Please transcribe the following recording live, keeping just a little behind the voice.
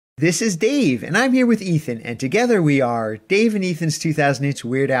This is Dave, and I'm here with Ethan, and together we are Dave and Ethan's 2000-inch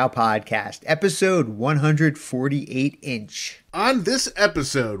Weird Al podcast, episode 148-inch. On this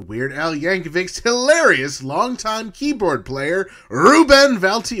episode, Weird Al Yankovic's hilarious longtime keyboard player, Rubén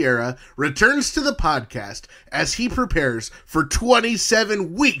Valtierra, returns to the podcast as he prepares for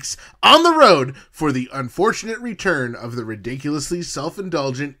 27 weeks on the road for the unfortunate return of the ridiculously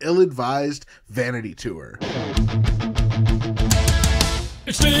self-indulgent, ill-advised Vanity Tour.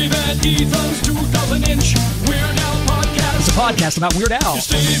 It's Dave and Ethan's 2000-inch Weird Al podcast. It's a podcast about Weird Al. It's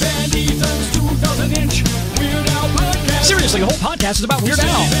Dave and Ethan's 2000-inch Weird Al podcast. Seriously, the whole podcast is about Weird It's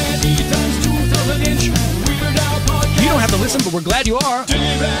Al. Dave and Ethan's 2000-inch Weird Al podcast. You don't have to listen, but we're glad you are. Dave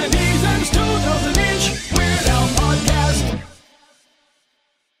and Ethan's 2000-inch Weird Al podcast.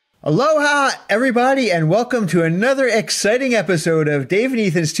 Aloha, everybody, and welcome to another exciting episode of Dave and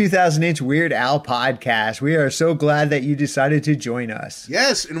Ethan's 2000-inch Weird Al podcast. We are so glad that you decided to join us.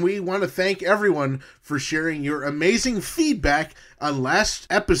 Yes, and we want to thank everyone for sharing your amazing feedback on last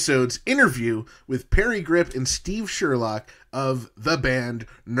episode's interview with Perry Grip and Steve Sherlock of the band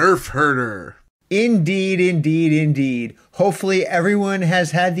Nerf Herder. Indeed, indeed, indeed. Hopefully everyone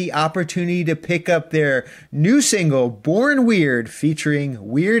has had the opportunity to pick up their new single, Born Weird, featuring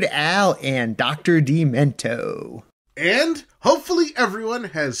Weird Al and Dr. Demento. And hopefully everyone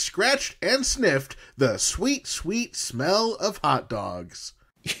has scratched and sniffed the sweet, sweet smell of hot dogs.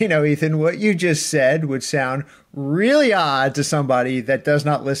 You know, Ethan, what you just said would sound really odd to somebody that does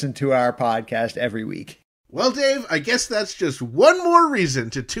not listen to our podcast every week. Well, Dave, I guess that's just one more reason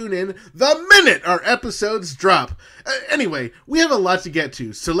to tune in the minute our episodes drop. Anyway, we have a lot to get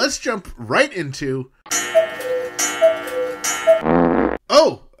to, so let's jump right into...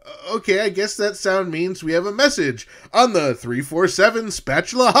 Oh, okay, I guess that sound means we have a message on the 347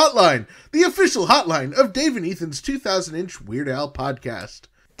 Spatula Hotline, the official hotline of Dave and Ethan's 2000-inch Weird Al podcast.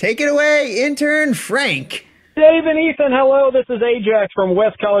 Take it away, intern Frank. Dave and Ethan, hello. This is Ajax from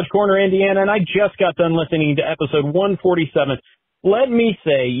West College Corner, Indiana, and I just got done listening to episode 147. Let me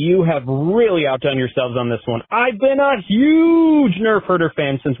say, you have really outdone yourselves on this one. I've been a huge Nerf Herder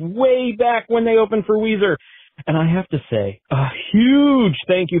fan since way back when they opened for Weezer. And I have to say, a huge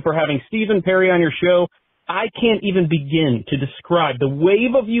thank you for having Stephen Perry on your show. I can't even begin to describe the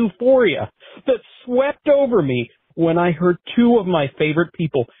wave of euphoria that swept over me when I heard two of my favorite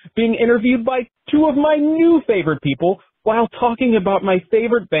people being interviewed by two of my new favorite people while talking about my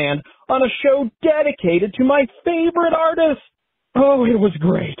favorite band on a show dedicated to my favorite artist. Oh, it was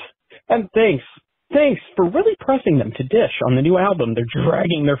great. And thanks for really pressing them to dish on the new album they're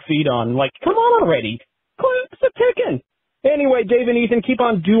dragging their feet on. Like, come on already. Clock's a ticking. Anyway, Dave and Ethan, keep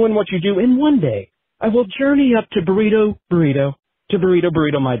on doing what you do, and one day I will journey up to burrito, to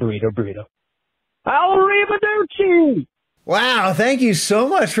burrito, my burrito. Arrivederci! Wow, thank you so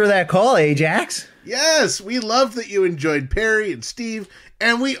much for that call, Ajax. Yes, we love that you enjoyed Perry and Steve,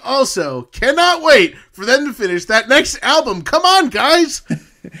 and we also cannot wait for them to finish that next album. Come on, guys!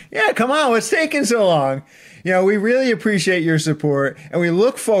 Yeah, come on, what's taking so long? You know, we really appreciate your support, and we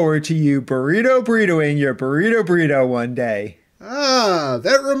look forward to you burritoing your burrito one day. Ah,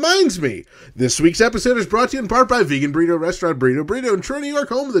 that reminds me. This week's episode is brought to you in part by vegan burrito restaurant Burrito in Troy, New York,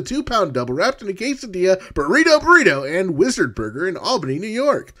 home of the 2-pound double wrapped in a quesadilla burrito and Wizard Burger in Albany, New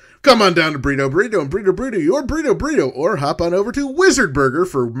York. Come on down to Burrito and Burrito, your burrito, or hop on over to Wizard Burger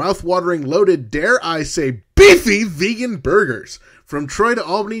for mouth-watering, loaded, dare I say, beefy vegan burgers. From Troy to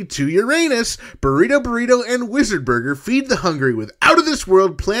Albany to Uranus, Burrito and Wizard Burger feed the hungry with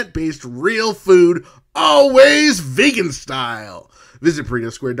out-of-this-world plant-based real food, always vegan style. Visit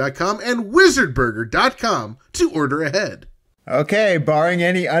burritosquare.com and wizardburger.com to order ahead. Okay, barring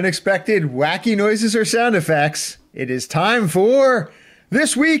any unexpected wacky noises or sound effects, it is time for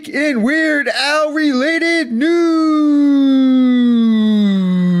This Week in Weird Al Related News.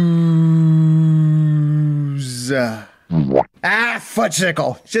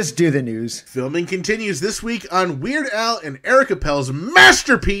 Fudgesicle. Just do the news. Filming continues this week on Weird Al and Eric Appel's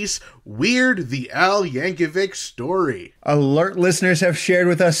masterpiece, Weird the Al Yankovic Story. Alert listeners have shared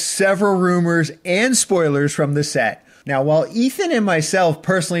with us several rumors and spoilers from the set. Now, while Ethan and myself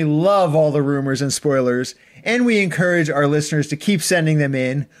personally love all the rumors and spoilers, and we encourage our listeners to keep sending them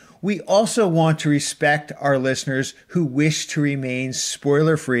in, we also want to respect our listeners who wish to remain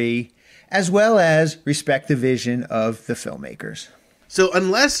spoiler-free, as well as respect the vision of the filmmakers. So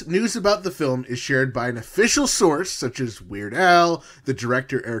unless news about the film is shared by an official source, such as Weird Al, the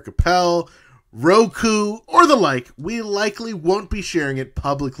director Eric Appel, Roku, or the like, we likely won't be sharing it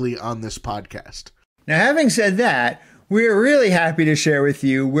publicly on this podcast. Now, having said that, we're really happy to share with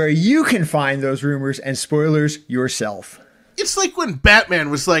you where you can find those rumors and spoilers yourself. It's like when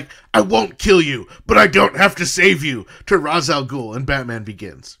Batman was like, I won't kill you, but I don't have to save you, to Ra's al Ghul in Batman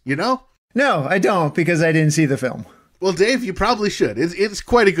Begins, you know? No, I don't, because I didn't see the film. Well, Dave, you probably should. It's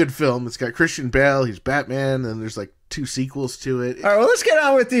quite a good film. It's got Christian Bale, he's Batman, and there's like 2 sequels to it. All right, well, let's get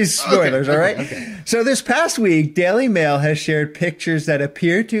on with these spoilers, all right? Okay. So this past week, Daily Mail has shared pictures that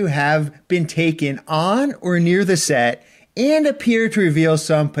appear to have been taken on or near the set and appear to reveal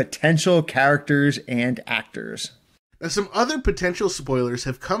some potential characters and actors. Now, some other potential spoilers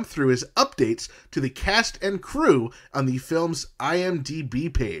have come through as updates to the cast and crew on the film's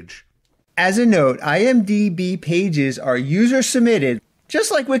IMDb page. As a note, IMDb pages are user-submitted,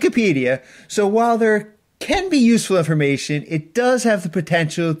 just like Wikipedia, so while there can be useful information, it does have the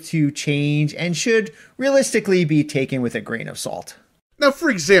potential to change and should realistically be taken with a grain of salt. Now, for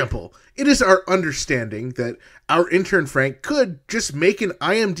example, it is our understanding that our intern Frank could just make an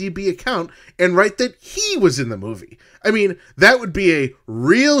IMDb account and write that he was in the movie. I mean, that would be a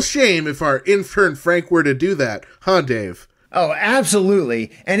real shame if our intern Frank were to do that, huh, Dave? Oh,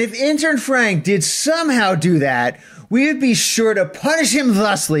 absolutely. And if intern Frank did somehow do that, we would be sure to punish him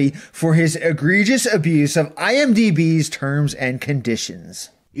thusly for his egregious abuse of IMDb's terms and conditions.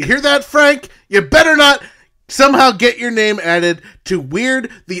 You hear that, Frank? You better not somehow get your name added to Weird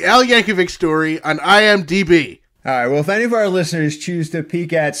the Al Yankovic Story on IMDb. All right, well, if any of our listeners choose to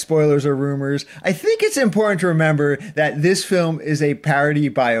peek at spoilers or rumors, I think it's important to remember that this film is a parody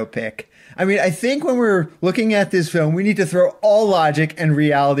biopic. I mean, I think when we're looking at this film, we need to throw all logic and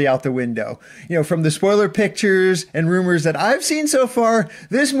reality out the window. You know, from the spoiler pictures and rumors that I've seen so far,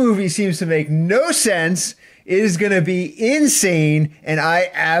 this movie seems to make no sense. It is going to be insane, and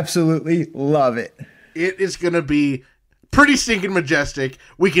I absolutely love it. It is going to be pretty stinking majestic.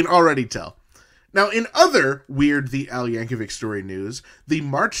 We can already tell. Now, in other Weird the Al Yankovic Story news, the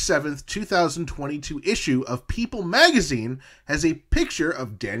March 7th, 2022 issue of People magazine has a picture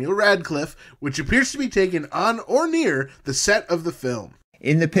of Daniel Radcliffe, which appears to be taken on or near the set of the film.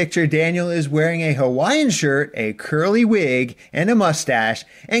 In the picture, Daniel is wearing a Hawaiian shirt, a curly wig, and a mustache,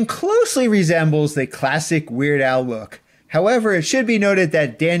 and closely resembles the classic Weird Al look. However, it should be noted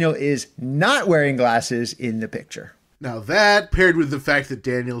that Daniel is not wearing glasses in the picture. Now that, paired with the fact that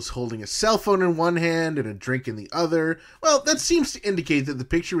Daniel's holding a cell phone in one hand and a drink in the other, well, that seems to indicate that the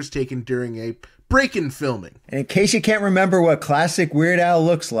picture was taken during a break in filming. And in case you can't remember what classic Weird Al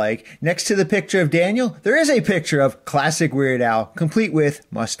looks like, next to the picture of Daniel, there is a picture of classic Weird Al, complete with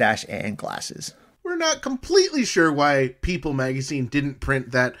mustache and glasses. We're not completely sure why People magazine didn't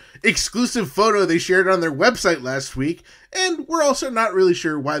print that exclusive photo they shared on their website last week, and we're also not really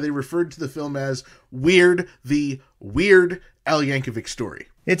sure why they referred to the film as Weird the Weird Al Yankovic Story.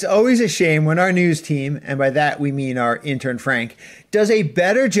 It's always a shame when our news team, and by that we mean our intern Frank, does a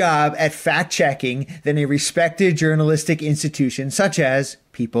better job at fact-checking than a respected journalistic institution such as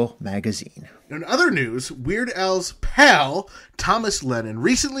People magazine. In other news, Weird Al's pal, Thomas Lennon,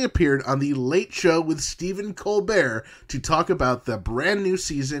 recently appeared on The Late Show with Stephen Colbert to talk about the brand new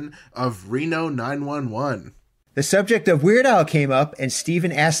season of Reno 911. The subject of Weird Al came up, and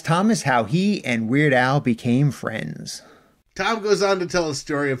Stephen asked Thomas how he and Weird Al became friends. Tom goes on to tell a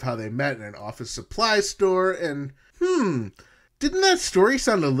story of how they met in an office supply store, and didn't that story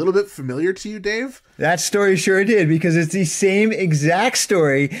sound a little bit familiar to you, Dave? That story sure did, because it's the same exact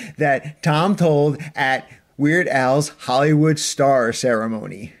story that Tom told at Weird Al's Hollywood Star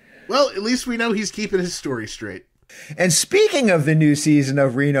ceremony. Well, at least we know he's keeping his story straight. And speaking of the new season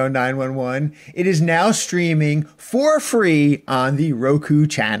of Reno 911, it is now streaming for free on the Roku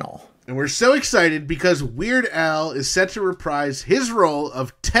channel. And we're so excited because Weird Al is set to reprise his role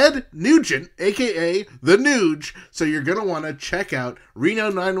of Ted Nugent, a.k.a. The Nuge, so you're going to want to check out Reno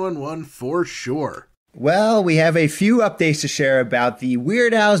 911 for sure. Well, we have a few updates to share about the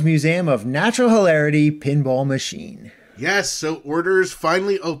Weird Al's Museum of Natural Hilarity pinball machine. Yes, so orders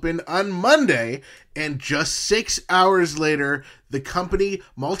finally opened on Monday, and just 6 hours later, the company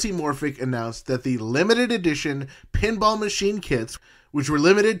Multimorphic announced that the limited edition pinball machine kits, which were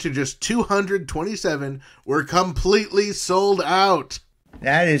limited to just 227, were completely sold out.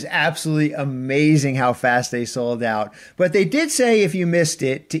 That is absolutely amazing how fast they sold out. But they did say if you missed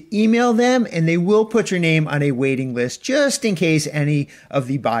it to email them, and they will put your name on a waiting list just in case any of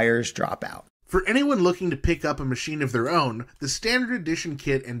the buyers drop out. For anyone looking to pick up a machine of their own, the standard edition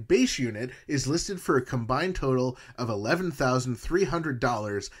kit and base unit is listed for a combined total of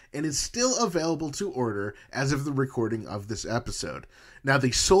 $11,300 and is still available to order as of the recording of this episode. Now,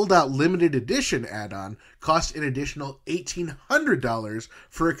 the sold-out limited edition add-on costs an additional $1,800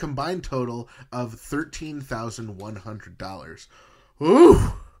 for a combined total of $13,100.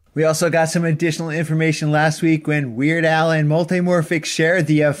 Ooh! We also got some additional information last week when Weird Al and Multimorphic shared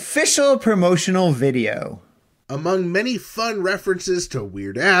the official promotional video. Among many fun references to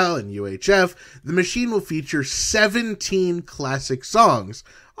Weird Al and UHF, the machine will feature 17 classic songs,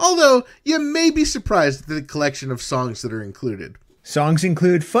 although you may be surprised at the collection of songs that are included. Songs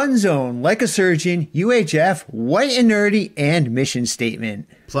include Fun Zone, Like a Surgeon, UHF, White and Nerdy, and Mission Statement.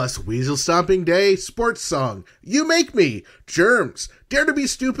 Plus Weasel Stomping Day, Sports Song, You Make Me, Germs, Dare to Be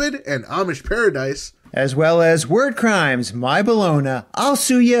Stupid, and Amish Paradise. As well as Word Crimes, My Bologna, I'll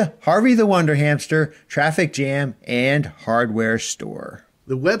Sue Ya, Harvey the Wonder Hamster, Traffic Jam, and Hardware Store.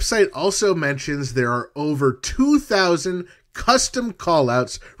 The website also mentions there are over 2,000 custom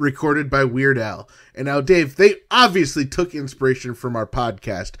callouts recorded by Weird Al. And now, Dave, they obviously took inspiration from our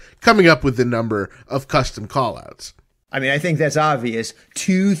podcast, coming up with the number of custom callouts. I mean, I think that's obvious.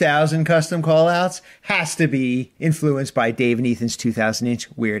 2,000 custom callouts has to be influenced by Dave and Ethan's 2,000-inch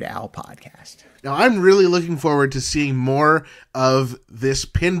Weird Al podcast. Now, I'm really looking forward to seeing more of this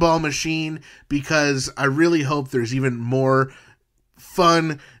pinball machine because I really hope there's even more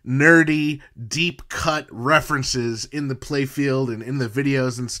fun, nerdy, deep-cut references in the playfield and in the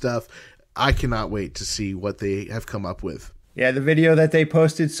videos and stuff. I cannot wait to see what they have come up with. Yeah, the video that they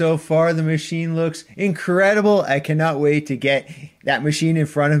posted so far, the machine looks incredible. I cannot wait to get that machine in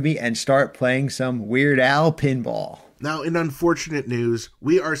front of me and start playing some Weird Al pinball. Now, in unfortunate news,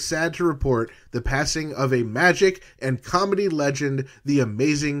 we are sad to report the passing of a magic and comedy legend, the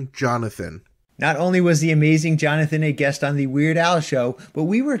Amazing Jonathan. Not only was the Amazing Jonathan a guest on the Weird Al show, but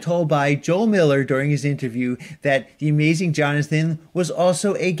we were told by Joel Miller during his interview that the Amazing Jonathan was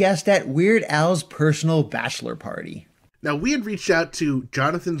also a guest at Weird Al's personal bachelor party. Now, we had reached out to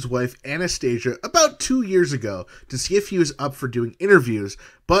Jonathan's wife, Anastasia, about 2 years ago to see if he was up for doing interviews,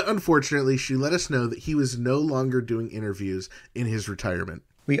 but unfortunately, she let us know that he was no longer doing interviews in his retirement.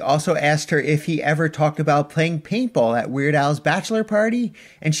 We also asked her if he ever talked about playing paintball at Weird Al's bachelor party,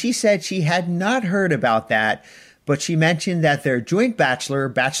 and she said she had not heard about that, but she mentioned that their joint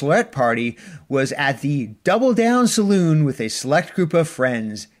bachelorette party was at the Double Down Saloon with a select group of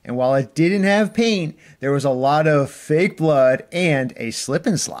friends. And while it didn't have paint, there was a lot of fake blood and a slip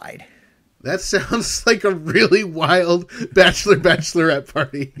and slide. That sounds like a really wild bachelorette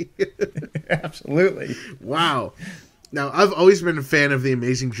party. Absolutely. Wow. Now, I've always been a fan of the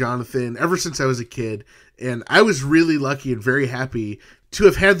Amazing Jonathan ever since I was a kid, and I was really lucky and very happy to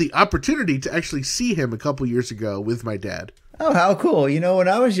have had the opportunity to actually see him a couple years ago with my dad. Oh, how cool. You know, when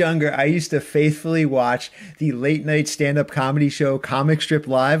I was younger, I used to faithfully watch the late night stand-up comedy show Comic Strip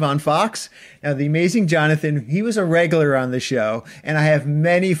Live on Fox. Now, the Amazing Jonathan, he was a regular on the show, and I have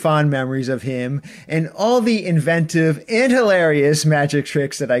many fond memories of him and all the inventive and hilarious magic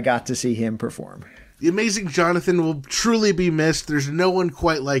tricks that I got to see him perform. The Amazing Jonathan will truly be missed. There's no one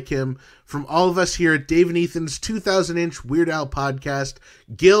quite like him. From all of us here at Dave and Ethan's 2,000-inch Weird Al podcast,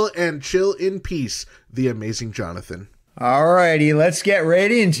 Gil and chill in peace, the Amazing Jonathan. Alrighty, let's get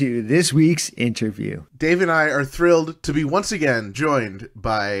right into this week's interview. Dave and I are thrilled to be once again joined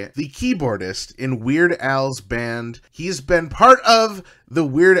by the keyboardist in Weird Al's band. He's been part of the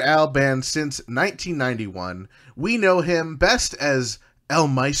Weird Al band since 1991. We know him best as El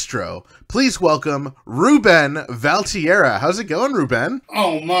Maestro. Please welcome Rubén Valtierra. How's it going, Rubén?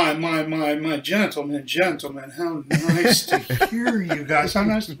 Oh, my gentlemen, how nice to hear you guys. How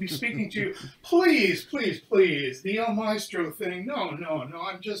nice to be speaking to you. Please, the El Maestro thing. No,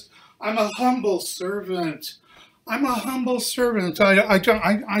 I'm a humble servant. I don't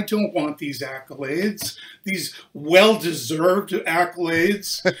want these accolades, these well-deserved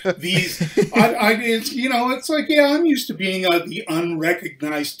accolades. It's like, yeah, I'm used to being the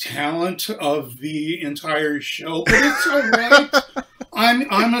unrecognized talent of the entire show, but it's all right.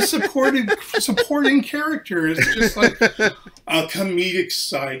 I'm a supporting character. It's just like a comedic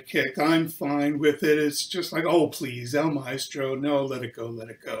sidekick. I'm fine with it. It's just like, oh, please, El Maestro, no, let it go.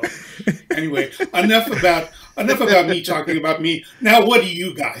 Anyway, enough about me talking about me. Now, what do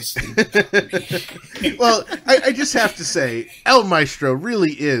you guys think about me? Well, I just have to say, El Maestro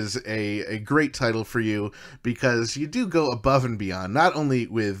really is a great title for you because you do go above and beyond, not only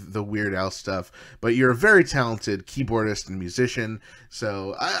with the Weird Al stuff, but you're a very talented keyboardist and musician.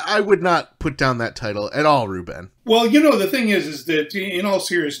 So I would not put down that title at all, Rubén. Well, the thing is that in all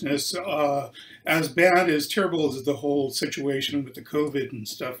seriousness, as bad, as terrible as the whole situation with the COVID and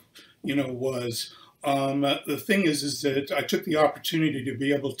stuff, was, the thing is that I took the opportunity to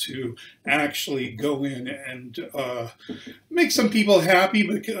be able to actually go in and make some people happy,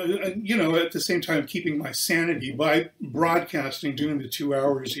 but, at the same time keeping my sanity by broadcasting, doing the 2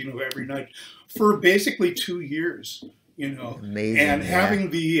 hours, every night for basically 2 years. Amazing, and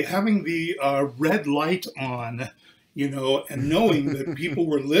yeah. having the red light on, and knowing that people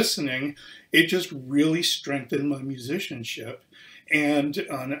were listening, it just really strengthened my musicianship. And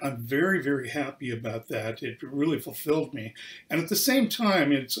I'm very, very happy about that. It really fulfilled me. And at the same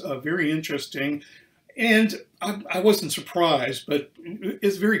time, it's very interesting. And I wasn't surprised, but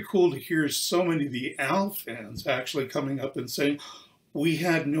it's very cool to hear so many of the Al fans actually coming up and saying, we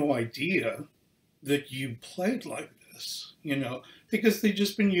had no idea that you played like this, because they've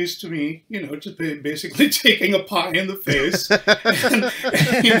just been used to me, just basically taking a pie in the face, and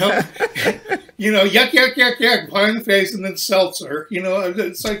yuck, yuck, yuck, yuck, pie in the face, and then seltzer.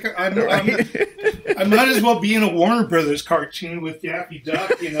 It's like I might as well be in a Warner Brothers cartoon with Daffy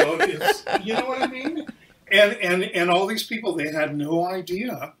Duck. You know what I mean? And all these people, they had no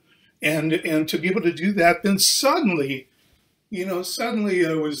idea, and to be able to do that, then suddenly I was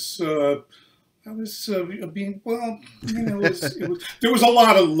being, there was a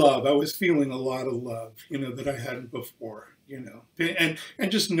lot of love. I was feeling a lot of love, that I hadn't before, and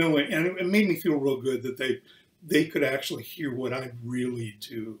just knowing, and it made me feel real good that they could actually hear what I really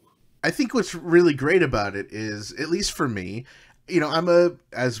do. I think what's really great about it is, at least for me, I'm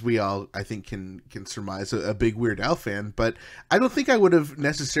as we all, I think, can surmise, a big Weird Al fan, but I don't think I would have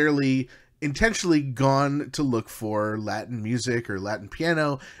necessarily intentionally gone to look for Latin music or Latin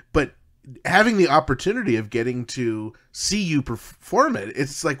piano, but having the opportunity of getting to see you perform it,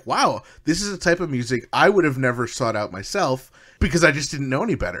 it's like, wow, this is a type of music I would have never sought out myself because I just didn't know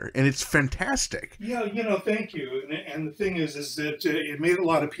any better, and it's fantastic. Yeah, thank you. And the thing is that it made a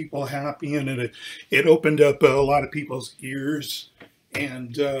lot of people happy, and it opened up a lot of people's ears,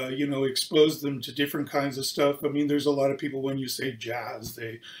 and exposed them to different kinds of stuff. I mean, there's a lot of people, when you say jazz,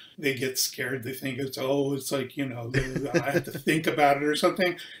 they get scared. They think it's like, I have to think about it or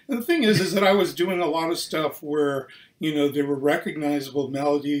something. And the thing is that I was doing a lot of stuff where, there were recognizable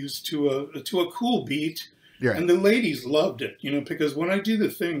melodies to a cool beat. Yeah. And the ladies loved it, because when I do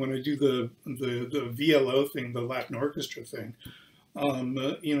the VLO thing, the Latin orchestra thing,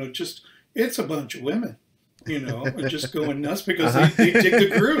 it's a bunch of women, just going nuts because they dig the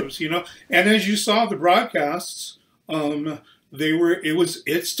grooves, And as you saw the broadcasts,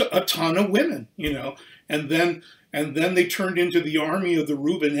 it's a ton of women, and then they turned into the army of the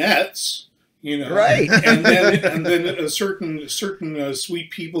Rubenettes, right? and then a certain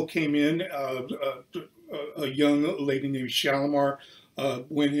sweet people came in. A young lady named Shalimar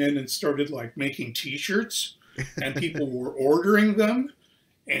went in and started making T-shirts, and people were ordering them.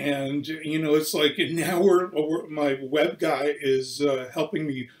 And it's like now my web guy is helping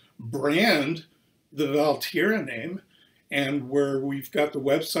me brand the Valtierra name, and where we've got the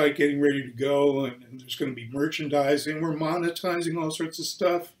website getting ready to go, and there's going to be merchandising. We're monetizing all sorts of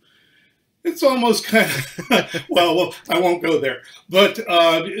stuff. It's almost kind of well, I won't go there, but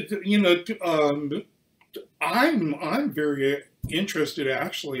I'm very interested,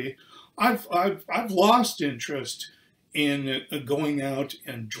 actually. I've lost interest in going out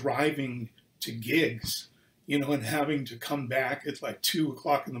and driving to gigs, and having to come back at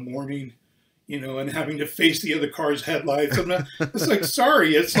 2:00 in the morning, and having to face the other car's headlights. It's like,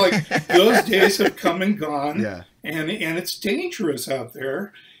 sorry, it's like those days have come and gone. Yeah. And it's dangerous out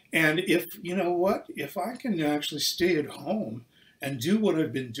there. And if I can actually stay at home and do what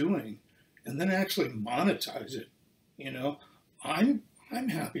I've been doing, and then actually monetize it, I'm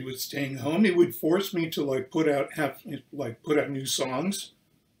happy with staying home. It would force me to put out new songs,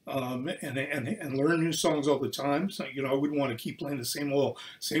 and learn new songs all the time. So I wouldn't want to keep playing the same old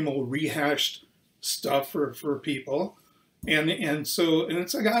rehashed stuff for people, and so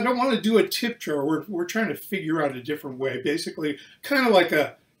it's like I don't want to do a tip jar. We're trying to figure out a different way, basically, kind of like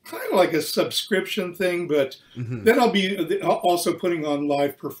a subscription thing, but then I'll be also putting on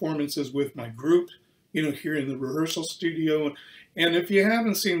live performances with my group, here in the rehearsal studio. And if you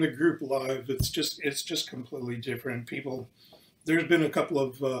haven't seen the group live, it's just completely different. There's been a couple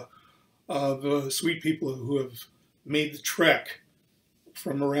of sweet people who have made the trek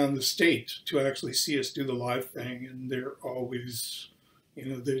from around the state to actually see us do the live thing, and they're always,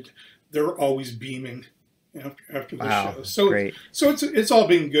 they're always beaming after the show. So great. So it's all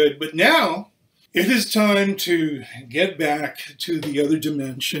been good, but now it is time to get back to the other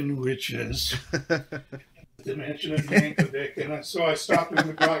dimension, which is the dimension of Yankovic. And so I stopped doing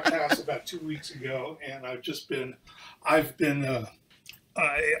the broadcast about 2 weeks ago, and I've been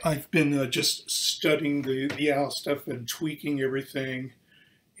just studying the Al stuff and tweaking everything.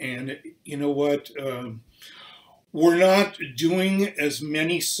 And you know what? We're not doing as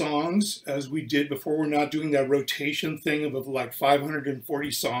many songs as we did before. We're not doing that rotation thing of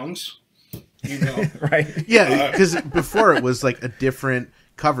 540 songs. you know. Right. Yeah, because before it was like a different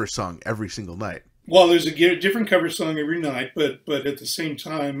cover song every single night. Well, there's a different cover song every night, but at the same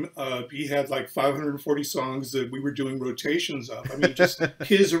time, he had like 540 songs that we were doing rotations of. I mean, just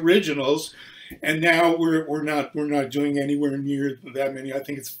his originals, and now we're not doing anywhere near that many. I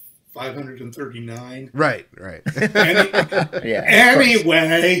think it's 539. Right. Yeah.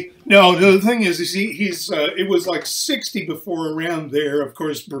 Anyway, no. The thing is he's it was like 60 before around there. Of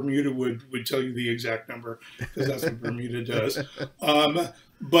course, Bermuda would tell you the exact number because that's what Bermuda does.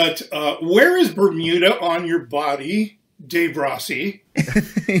 But where is Bermuda on your body, Dave Rossi? Where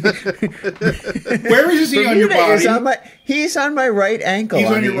is he on your body? He's on my right ankle. He's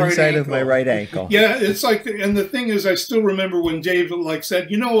on the your right inside ankle. of my right ankle. Yeah, it's like, and the thing is, I still remember when Dave like said,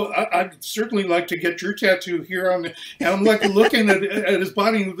 you know, I'd certainly like to get your tattoo here on the, and I'm like looking at his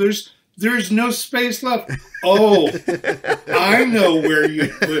body, and there's no space left. Oh, I know where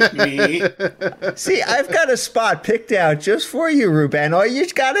you put me. See, I've got a spot picked out just for you, Rubén. All you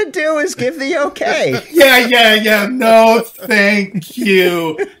got to do is give the okay. Yeah. No, thank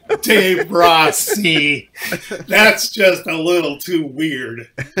you, Dave Rossi. That's just a little too weird.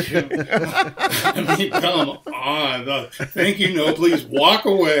 I mean, come on. Thank you. No, please walk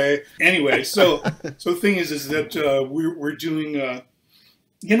away. Anyway, so the thing is that we're doing.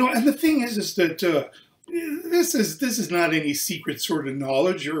 You know, and the thing is that this is not any secret sort of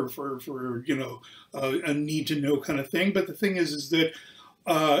knowledge or for you know a need to know kind of thing. But the thing is that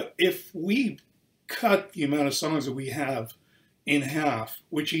if we cut the amount of songs that we have in half,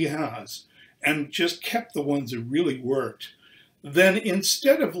 which he has, and just kept the ones that really worked, then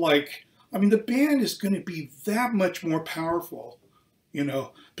instead of like, I mean, the band is going to be that much more powerful. You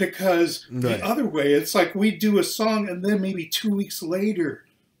know, because the other way, it's like we do a song and then maybe 2 weeks later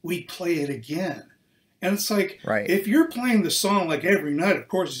we play it again. And it's like, if you're playing the song like every night, of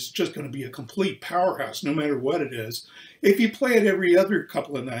course, it's just going to be a complete powerhouse, no matter what it is. If you play it every other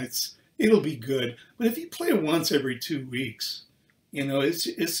couple of nights, it'll be good. But if you play it once every 2 weeks, you know,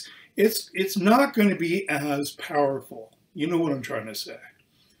 it's not going to be as powerful. You know what I'm trying to say?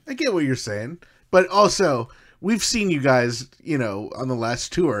 I get what you're saying, but also we've seen you guys, you know, on the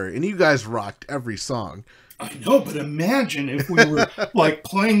last tour, and you guys rocked every song. I know, but imagine if we were like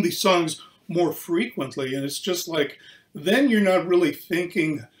playing these songs more frequently, and it's just like, then you're not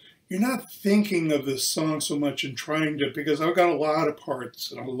thinking of the song so much and trying to, because I've got a lot of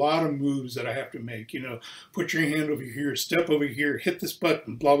parts and a lot of moves that I have to make, you know, put your hand over here, step over here, hit this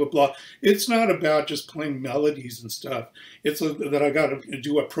button, blah, blah, blah. It's not about just playing melodies and stuff. It's that I got to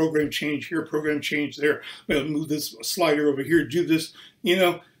do a program change here, program change there, move this slider over here, do this, you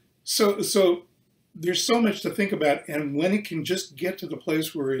know, so there's so much to think about, and when it can just get to the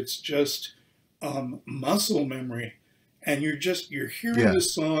place where it's just muscle memory, and you're hearing the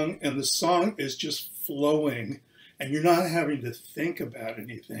song, and the song is just flowing, and you're not having to think about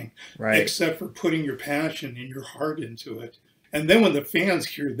anything except for putting your passion and your heart into it. And then when the fans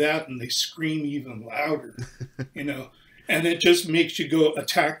hear that, and they scream even louder, you know, and it just makes you go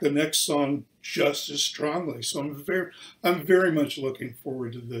attack the next song just as strongly. So I'm very much looking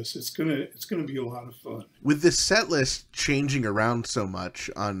forward to this. It's gonna be a lot of fun. With this set list changing around so much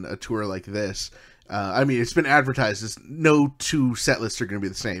on a tour like this, I mean, it's been advertised as no two set lists are going to be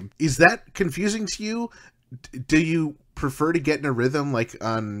the same. Is that confusing to you? Do you prefer to get in a rhythm like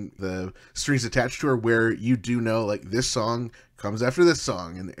on the Strings Attached tour where you do know like this song comes after this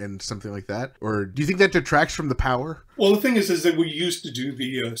song and something like that? Or do you think that detracts from the power? Well, the thing is that we used to do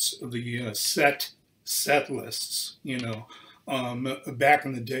the set lists, you know, back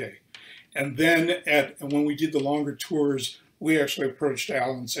in the day. And then when we did the longer tours, we actually approached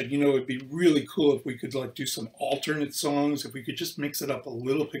Al and said, you know, it'd be really cool if we could like do some alternate songs, if we could just mix it up a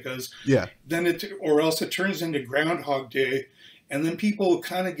little, because then or else it turns into Groundhog Day, and then people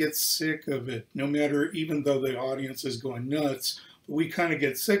kind of get sick of it, no matter, even though the audience is going nuts, we kind of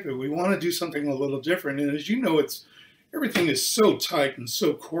get sick of it. We want to do something a little different. And as you know, everything is so tight and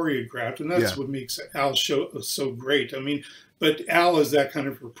so choreographed, and that's what makes Al's show so great. I mean, but Al is that kind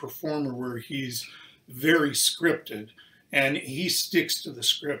of a performer where he's very scripted. And he sticks to the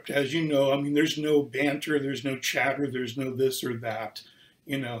script, as you know. I mean, there's no banter, there's no chatter, there's no this or that,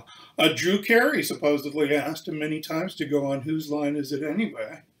 you know. Drew Carey supposedly asked him many times to go on Whose Line Is It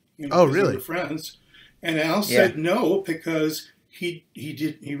Anyway? You know, really? They were friends. And Al said no, because he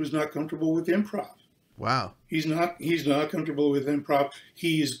was not comfortable with improv. Wow. He's not comfortable with improv.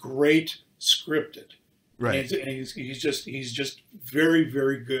 He is great scripted. Right. And he's just very,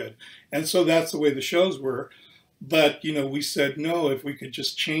 very good. And so that's the way the shows were. But, you know, we said, no, if we could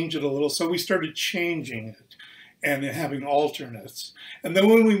just change it a little. So we started changing it. and having alternates. And then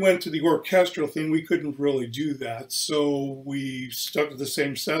when we went to the orchestral thing, we couldn't really do that, so we stuck to the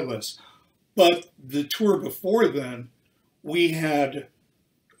same set list. But the tour before then, we had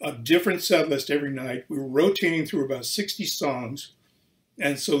a different set list every night. We were rotating through about 60 songs,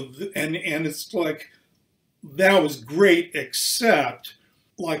 and so and it's like that was great, except,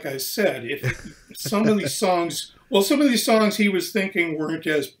 like I said, if some of these songs, he was thinking weren't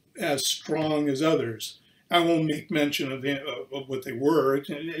as strong as others. I won't make mention of what they were.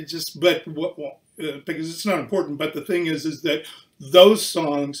 Because it's not important. But the thing is that those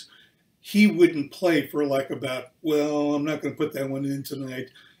songs he wouldn't play for like about, well, I'm not going to put that one in tonight,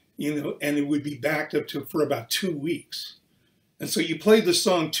 and it would be backed up for about 2 weeks. And so you played the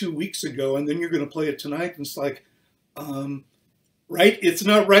song 2 weeks ago, and then you're going to play it tonight, and it's like, right? It's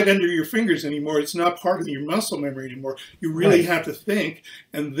not right under your fingers anymore. It's not part of your muscle memory anymore. You really have to think,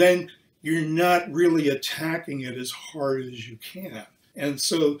 and then you're not really attacking it as hard as you can. And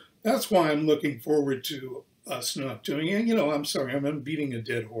so that's why I'm looking forward to us not doing it. I'm sorry, I'm beating a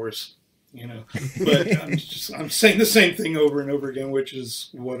dead horse, but I'm saying the same thing over and over again, which is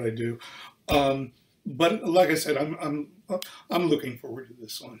what I do. But like I said, I'm looking forward to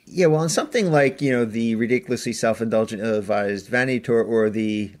this one. Yeah, well, on something like, the ridiculously self-indulgent ill-advised vanity tour, or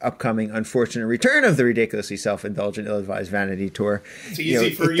the upcoming unfortunate return of the ridiculously self-indulgent ill-advised vanity tour. It's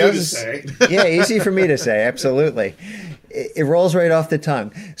easy for you to say. Yeah, easy for me to say, absolutely. It rolls right off the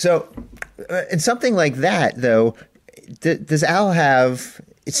tongue. So in something like that, though, does Al have...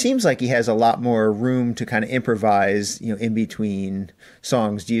 It seems like he has a lot more room to kind of improvise, in between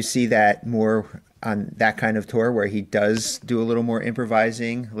songs. Do you see that more on that kind of tour, where he does do a little more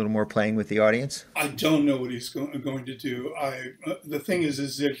improvising, a little more playing with the audience? I don't know what he's going to do. The thing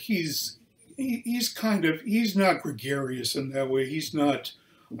is that he's not gregarious in that way. He's not.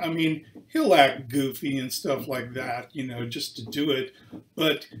 I mean, he'll act goofy and stuff like that, just to do it.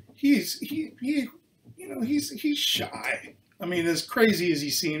 But he's shy. I mean, as crazy as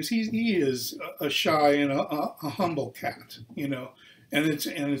he seems, he is a shy and a humble cat, And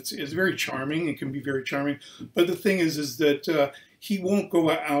it's very charming. It can be very charming, but the thing is that he won't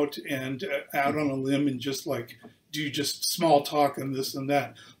go out on a limb and just do small talk and this and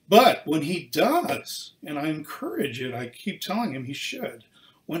that. But when he does, and I encourage it, I keep telling him he should.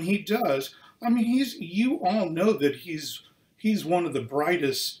 When he does, I mean, you all know that he's one of the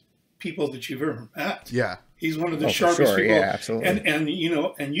brightest people that you've ever met. Yeah. He's one of the sharpest people. Yeah, absolutely. And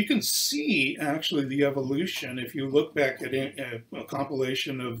you can see actually the evolution if you look back at a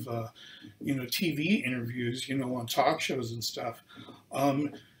compilation of TV interviews, on talk shows and stuff.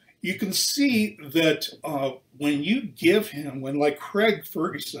 You can see that when you give him, like Craig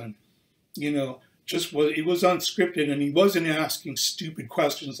Ferguson, it was unscripted, and he wasn't asking stupid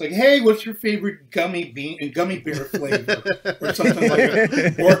questions like, "Hey, what's your favorite gummy bear flavor?" or something like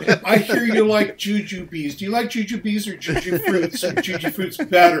that. Or, "I hear you like jujubes. Do you like jujubes or juju fruits? Or juju fruits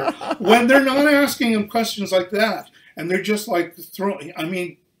better?" When they're not asking him questions like that, and they're just like throwing. I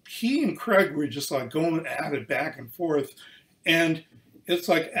mean, he and Craig were just like going at it back and forth, and it's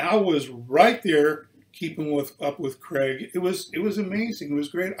like Al was right there keeping up with Craig. It was amazing. It was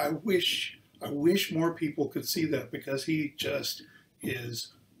great. I wish more people could see that, because he just is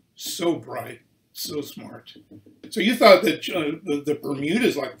so bright, so smart. So you thought that the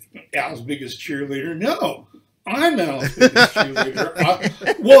Bermuda's like Al's biggest cheerleader? No, I'm Al's biggest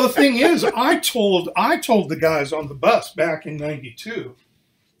cheerleader. Well, the thing is, I told the guys on the bus back in '92.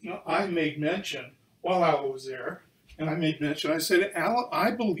 I made mention while Al was there, and I made mention. I said, "Al, I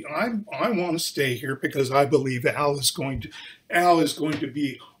want to stay here because I believe Al is going to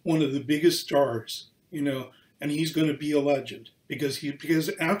be one of the biggest stars, and he's going to be a legend because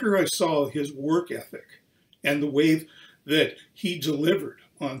after I saw his work ethic and the way that he delivered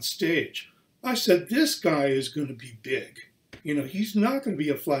on stage, I said, this guy is going to be big. He's not going to be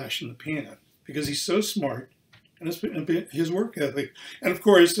a flash in the pan because he's so smart, and it's been his work ethic." And of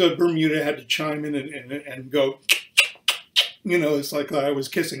course, Bermuda had to chime in and go, it's like I was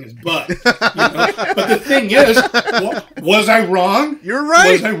kissing his butt. But the thing is, was I wrong? You're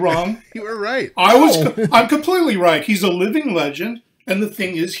right. Was I wrong? You were right. I'm completely right. He's a living legend. And the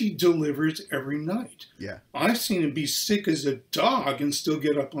thing is, he delivers every night. Yeah. I've seen him be sick as a dog and still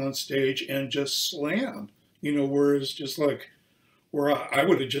get up on stage and just slam. Whereas just like, where I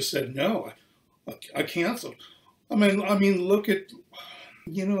would have just said, no, I canceled. I mean, look at...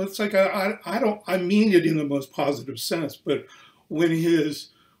 it's like I mean it in the most positive sense, but when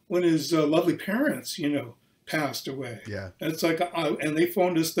his lovely parents, passed away, it's like, and they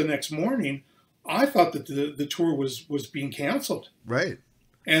phoned us the next morning. I thought that the tour was being canceled, right?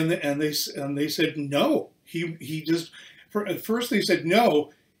 And they said no, He just, at first they said,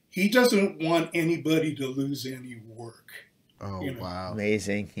 no, he doesn't want anybody to lose any work. Oh, wow.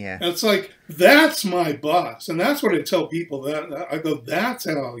 Amazing. Yeah. It's like, that's my boss. And that's what I tell people. That I go, that's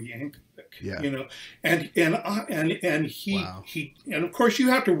Al Yankovic. Yeah. You know, and he Wow. and of course you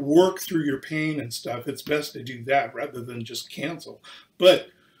have to work through your pain and stuff. It's best to do that rather than just cancel. But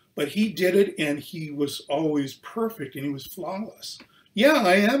he did it, and he was always perfect, and he was flawless. Yeah,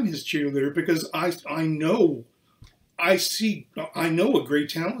 I am his cheerleader because I know what great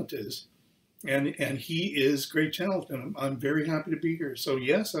talent is, and he is great talent, and I'm very happy to be here. So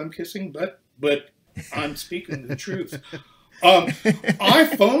yes, I'm kissing butt, but I'm speaking the truth. I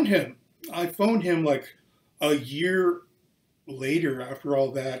phoned him like a year later after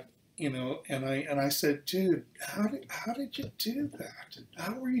all that, you know, and I said, dude, how did you do that?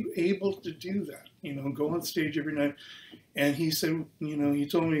 How were you able to do that? You know, go on stage every night. And he said, you know, he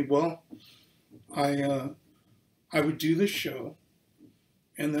told me, well, I would do this show,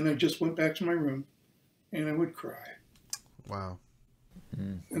 and then I just went back to my room, and I would cry. Wow.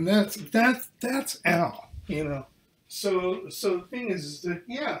 And that's Al, you know. So the thing is that,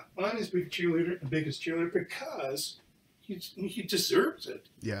 yeah, I'm his biggest cheerleader because he deserves it.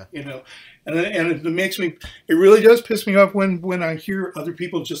 Yeah. You know, and it makes me, it really does piss me off when I hear other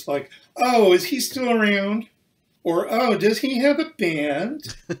people just like, oh, is he still around? Or, oh, does he have a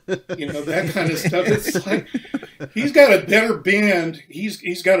band? You know, that kind of stuff. It's like, he's got a better band.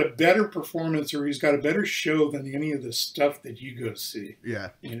 He's got a better performance, or he's got a better show than any of the stuff that you go see. Yeah.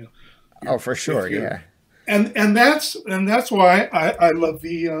 You know. Oh, for sure. Yeah. And that's why I love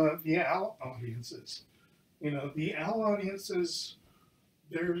the Al audiences. You know, the Al audiences,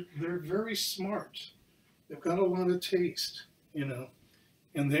 they're very smart. They've got a lot of taste, you know,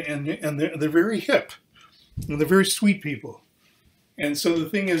 and they're very hip, and they're very sweet people. And so the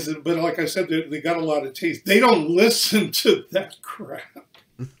thing is, but like I said, they got a lot of taste. They don't listen to that crap.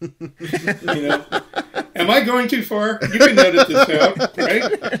 You know, am I going too far? You can edit this out,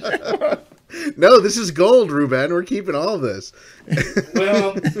 right? No, this is gold, Rubén. We're keeping all of this.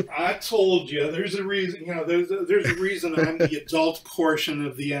 Well, I told you, there's a reason. You know, there's a reason I'm the adult portion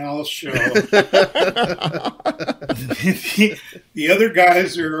of the Al show. The other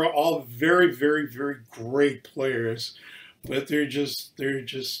guys are all very, very, very great players, but they're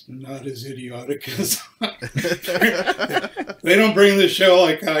just not as idiotic as they don't bring the show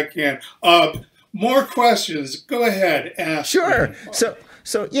like I can. More questions? Go ahead, ask. Sure.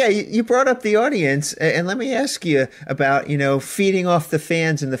 So yeah, you brought up the audience, and let me ask you about, you know, feeding off the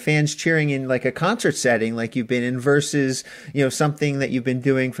fans and the fans cheering in like a concert setting like you've been in versus, you know, something that you've been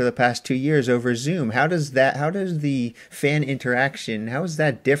doing for the past 2 years over Zoom. How does the fan interaction, how is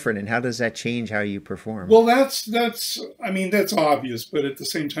that different, and how does that change how you perform? Well, that's I mean, that's obvious, but at the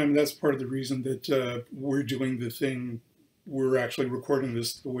same time, that's part of the reason that we're doing the thing. We're actually recording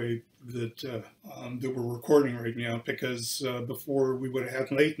this the way that we're recording right now, because before we would have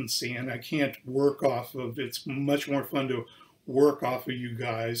had latency, and I can't work off of. It's much more fun to work off of you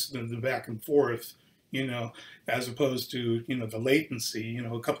guys than the back and forth, you know, as opposed to, you know, the latency. You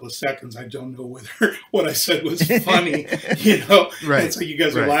know, a couple of seconds, I don't know whether what I said was funny, you know, Right. And so you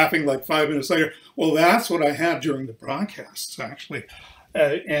guys are laughing like 5 minutes later. Well, that's what I had during the broadcasts, actually.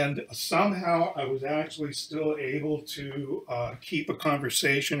 And somehow I was actually still able to keep a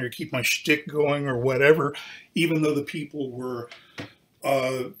conversation or keep my shtick going or whatever, even though the people were,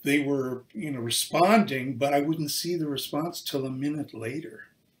 they were, you know, responding, but I wouldn't see the response till a minute later,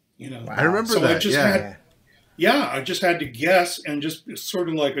 you know. I remember that. I just had to guess and just sort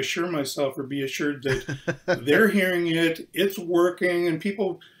of like assure myself or be assured that they're hearing it, it's working, and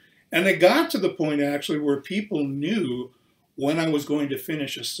people, and it got to the point actually where people knew when I was going to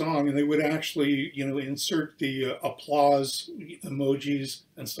finish a song, and they would actually, you know, insert the applause emojis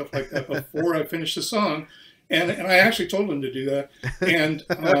and stuff like that before I finished the song. And I actually told them to do that. And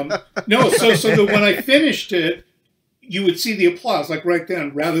so that when I finished it, you would see the applause like right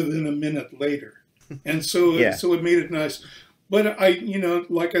then rather than a minute later. And so, so it made it nice. But I, you know,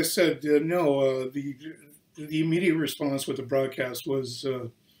 like I said, the immediate response with the broadcast was,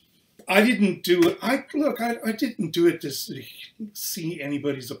 I didn't do it. I didn't do it to see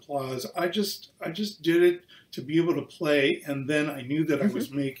anybody's applause. I just did it to be able to play, and then I knew that I was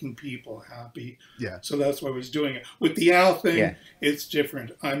making people happy. Yeah. So that's why I was doing it. With the Al thing, it's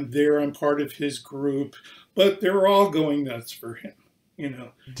different. I'm there. I'm part of his group, but they're all going nuts for him. You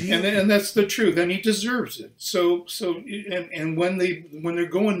know, and that's the truth, and he deserves it. So and when they're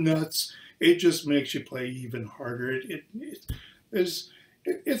going nuts, it just makes you play even harder.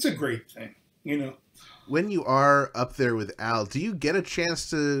 It's a great thing, you know. when you are up there with Al, do you get a chance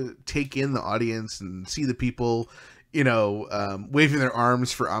to take in the audience and see the people, waving their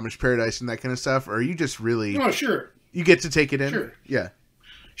arms for Amish Paradise and that kind of stuff? Or are you just really... Oh, sure. You get to take it in? Sure. Yeah.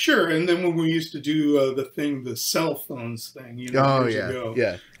 Sure, and then when we used to do the cell phones thing, years ago,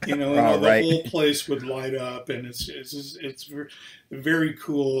 and all the whole place would light up, and it's very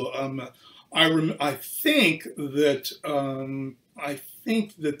cool. I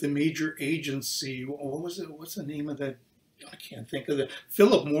think that the major agency, what was it? What's the name of that? I can't think of that.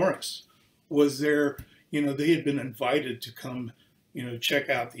 Philip Morris was there. They had been invited to come, check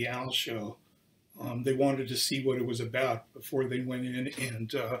out the Al show. They wanted to see what it was about before they went in and,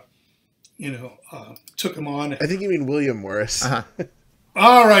 took him on. I think you mean William Morris. Uh-huh.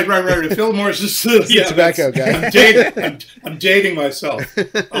 Oh, right. Phil Morris is the tobacco guy. I'm dating myself.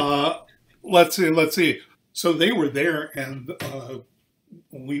 Let's see. So they were there, and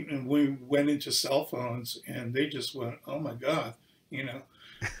we went into cell phones, and they just went, "Oh my God,"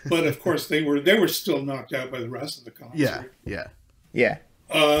 But of course, they were still knocked out by the rest of the concert. Yeah.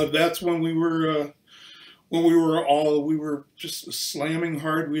 That's when we were just slamming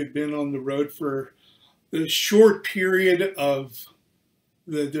hard. We had been on the road for the short period of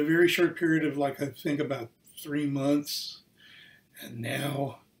the very short period of I think about 3 months, and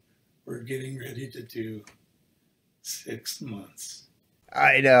now we're getting ready to do 6 months.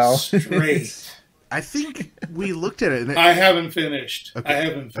 I know. Straight. I think we looked at it. And I haven't finished. Okay. I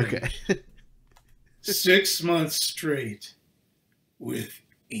haven't finished. Okay. 6 months straight with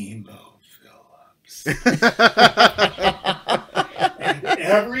Emo Philips. And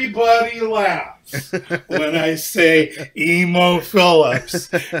everybody laughs when I say Emo Philips.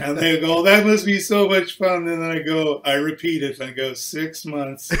 And they go, that must be so much fun. And then I repeat it. And I go, 6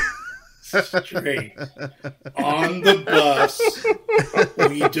 months straight on the bus.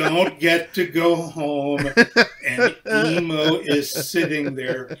 We don't get to go home, and Emo is sitting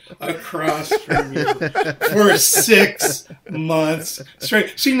there across from you for 6 months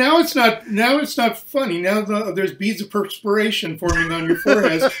straight. See, now it's not funny. Now there's beads of perspiration forming on your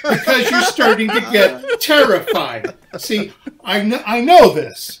foreheads because you're starting to get terrified. See, I know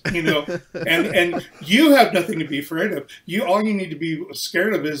this, and you have nothing to be afraid of. All you need to be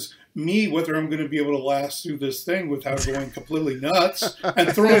scared of is me, whether I'm going to be able to last through this thing without going completely nuts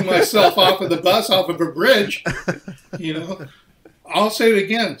and throwing myself off of the bus, off of a bridge. I'll say it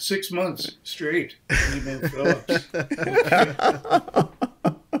again, 6 months straight. Emo Philips. Okay.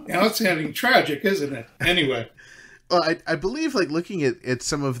 Now it's sounding tragic, isn't it? Anyway. Well, I believe, looking at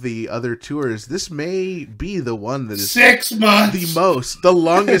some of the other tours, this may be the one that is 6 months. the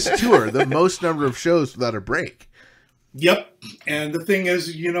longest tour, the most number of shows without a break. Yep. And the thing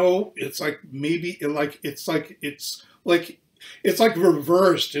is, it's like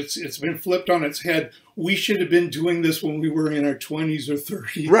reversed. It's been flipped on its head. We should have been doing this when we were in our 20s or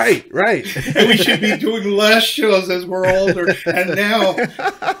 30s. Right. And we should be doing less shows as we're older. And now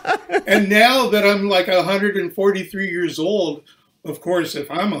that I'm 143 years old, of course,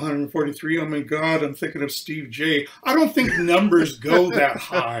 if I'm 143, oh my God, I'm thinking of Steve J. I don't think numbers go that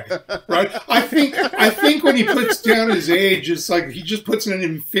high, right? I think when he puts down his age, it's like he just puts in an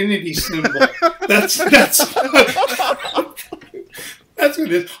infinity symbol. That's what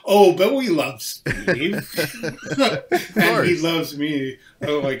it is. Oh, but we love Steve. And he loves me.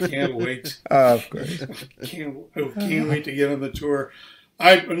 Oh, I can't wait. Of course. Can't wait to get on the tour.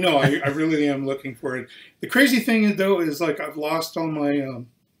 I really am looking for it. The crazy thing though is I've lost all my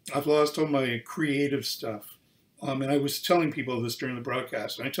creative stuff. And I was telling people this during the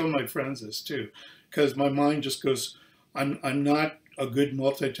broadcast, and I tell my friends this too, because my mind just goes, I'm not a good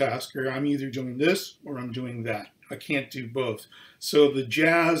multitasker. I'm either doing this or I'm doing that. I can't do both. So the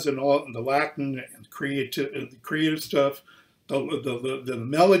jazz and the Latin and the creative stuff, the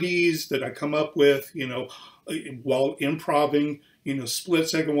melodies that I come up with, while improvising, split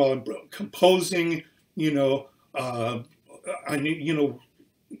second while I'm composing,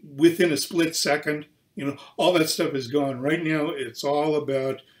 within a split second, all that stuff is gone. Right now, it's all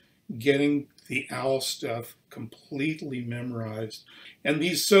about getting the Al stuff completely memorized. And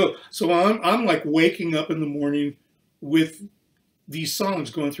so I'm waking up in the morning with these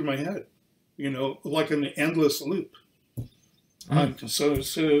songs going through my head, like an endless loop. So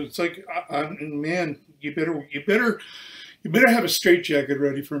it's man, you better You better have a straitjacket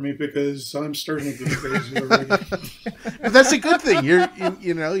ready for me because I'm starting to get crazy already. But that's a good thing. You're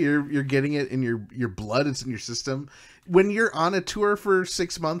getting it in your blood. It's in your system. When you're on a tour for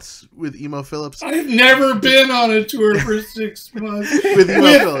 6 months with Emo Philips, I've never been on a tour for 6 months with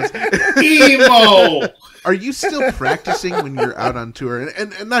Emo Philips. Emo. Are you still practicing when you're out on tour,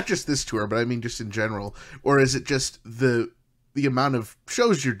 and not just this tour, but I mean just in general, or is it just the amount of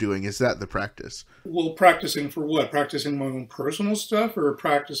shows you're doing? Is that the practice? Well, practicing for what? Practicing my own personal stuff, or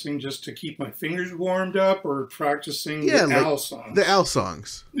practicing just to keep my fingers warmed up, or practicing the Al songs? The Al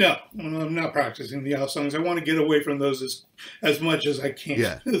songs. No, I'm not practicing the Al songs. I want to get away from those as much as I can.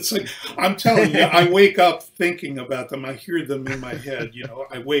 Yeah. It's like, I'm telling you, I wake up thinking about them. I hear them in my head.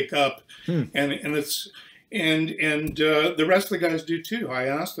 I wake up and it's... And the rest of the guys do too. I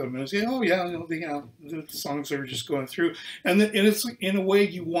asked them, and I say, "Oh yeah, the songs are just going through." And it's in a way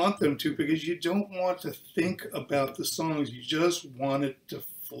you want them to, because you don't want to think about the songs. You just want it to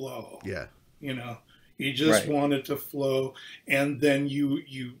flow. Yeah. You just want it to flow, and then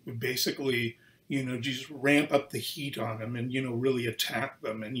you basically just ramp up the heat on them, and really attack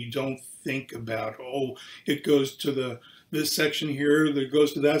them, and you don't think about, oh, it goes to this section here, that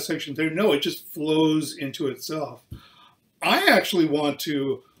goes to that section there. No, it just flows into itself. I actually want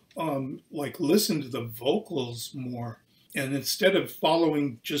to listen to the vocals more, and instead of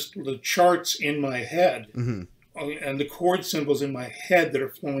following just the charts in my head and the chord symbols in my head that are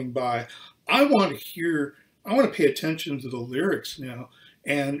flowing by, I want to pay attention to the lyrics now,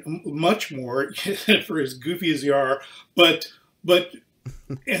 and much more for as goofy as they are, but the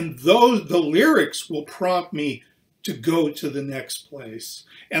lyrics will prompt me to go to the next place.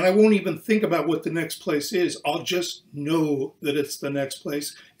 And I won't even think about what the next place is. I'll just know that it's the next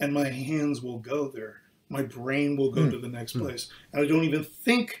place, and my hands will go there. My brain will go to the next place. And I don't even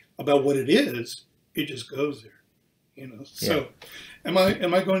think about what it is. It just goes there. So am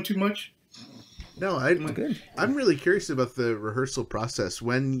I going too much? No, I'm really curious about the rehearsal process.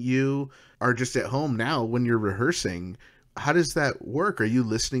 When you are just at home now, when you're rehearsing, how does that work? Are you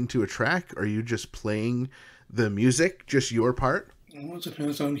listening to a track? Are you just playing the music, just your part? Well, it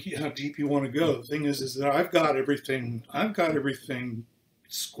depends on how deep you want to go. The thing is that I've got everything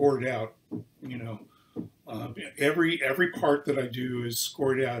scored out. Every part that I do is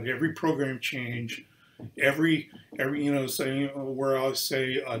scored out. Every program change, every saying where I'll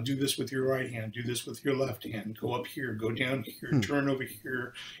say, do this with your right hand, do this with your left hand, go up here, go down here, turn over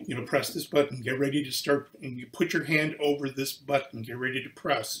here, press this button, get ready to start, and you put your hand over this button, get ready to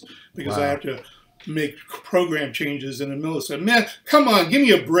press, because I have to make program changes in a millisecond. Man, come on, give me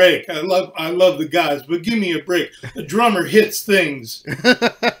a break. I love the guys, but give me a break. A drummer hits things.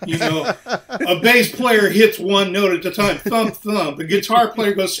 A bass player hits one note at a time, thump, thump. The guitar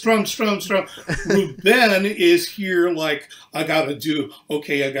player goes strum, strum, strum. Rubén is here like, I got to do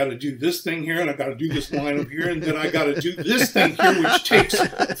this thing here, and I got to do this line up here, and then I got to do this thing here, which takes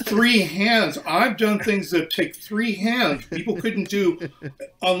 3 hands. I've done things that take 3 hands. People couldn't do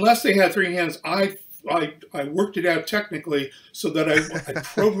unless they had 3 hands. I worked it out technically so that I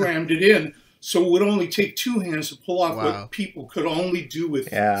programmed it in so it would only take 2 hands to pull off what people could only do with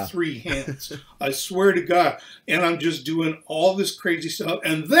 3 hands. I swear to God. And I'm just doing all this crazy stuff.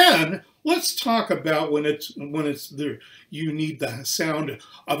 And then let's talk about when it's there. You need the sound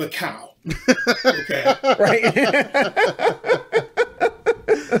of a cow. Okay. Right.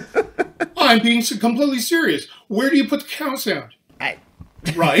 I'm being completely serious. Where do you put the cow sound?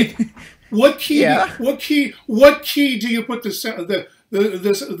 Right. What key? Yeah. What key do you put the sound? The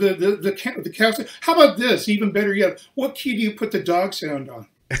cow sound? How about this? Even better yet, what key do you put the dog sound on?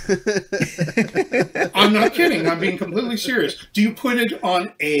 I'm not kidding. I'm being completely serious. Do you put it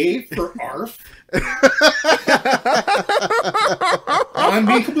on A for ARF? I'm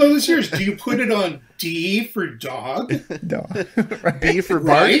being completely serious. Do you put it on D for dog? Dog. B for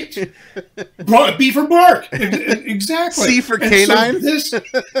bark? Right? B for bark. Exactly. C for canine?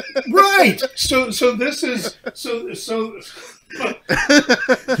 Right. So this is so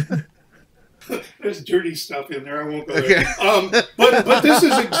there's dirty stuff in there. I won't go there. But this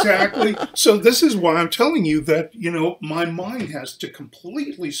is exactly, so this is why I'm telling you that, my mind has to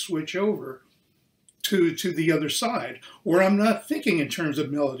completely switch over to the other side, where I'm not thinking in terms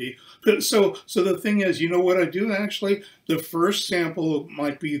of melody. But so the thing is, what I do actually? The first sample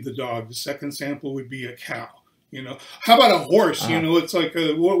might be the dog. The second sample would be a cow. How about a horse? It's like,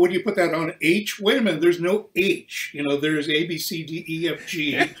 what do you put that on? H? Wait a minute, there's no H. There's A, B, C, D, E, F,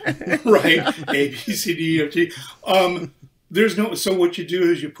 G, right? A, B, C, D, E, F, G. There's no, so what you do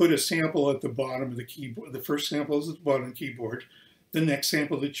is you put a sample at the bottom of the keyboard. The first sample is at the bottom of the keyboard. the next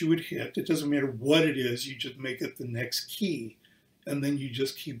sample that you would hit. It doesn't matter what it is, you just make it the next key, and then you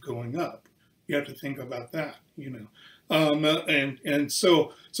just keep going up. You have to think about that, you know.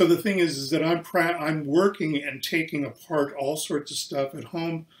 So the thing is that I'm working and taking apart all sorts of stuff at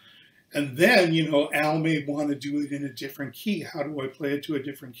home, and then, you know, Al may want to do it in a different key. How do I play it to a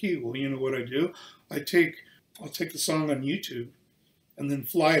different key? Well, you know what I do? I'll take the song on YouTube and then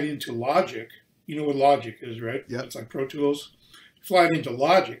fly it into Logic. You know what Logic is, right? Yep. It's like Pro Tools. Fly it into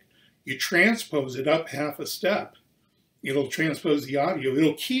Logic. You transpose it up half a step. It'll transpose the audio.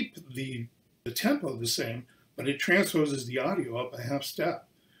 It'll keep the tempo the same, but it transposes the audio up a half step.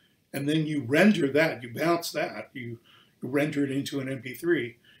 And then you render that, you bounce that, you render it into an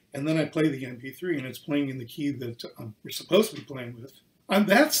MP3. And then I play the MP3 and it's playing in the key that we're supposed to be playing with. And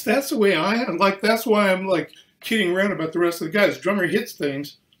that's the way I am. Like, that's why I'm like kidding around about the rest of the guys. Drummer hits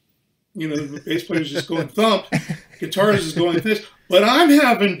things, you know, the bass player's just going thump, guitarist is going this, but I'm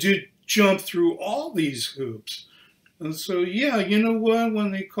having to jump through all these hoops. And so, yeah, you know what,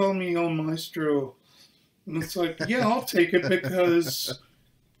 when they call me El Maestro, and it's like, yeah, I'll take it because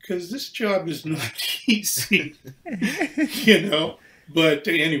this job is not easy, you know. But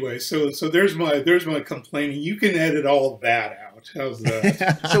anyway, so there's my complaining. You can edit all of that out. How's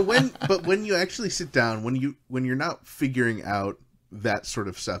that? So when you actually sit down, when you're not figuring out that sort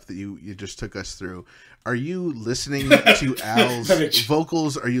of stuff that you just took us through, are you listening to Al's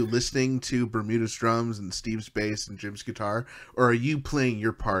vocals? Are you listening to Bermuda's drums and Steve's bass and Jim's guitar? Or are you playing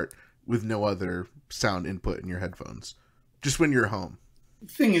your part with no other sound input in your headphones? Just when you're home? The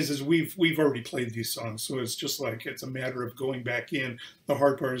thing is we've already played these songs, so it's just like it's a matter of going back in. The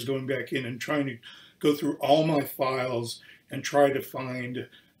hard part is going back in and trying to go through all my files and try to find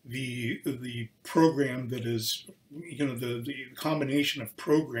the program that is, you know, the combination of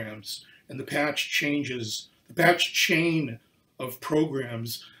programs and the patch changes, the patch chain of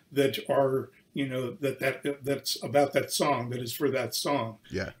programs that are, you know, that's about that song, that is for that song.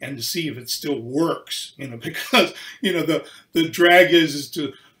 Yeah. And to see if it still works, you know, because, you know, the drag is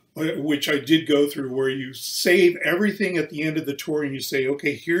to, which I did go through, where you save everything at the end of the tour and you say,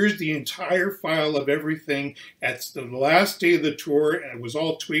 okay, here's the entire file of everything at the last day of the tour, and it was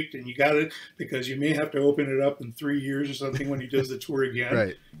all tweaked, and you got it because you may have to open it up in 3 years or something when he does the tour again.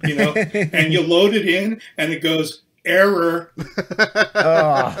 Right. You know, and you load it in and it goes, error.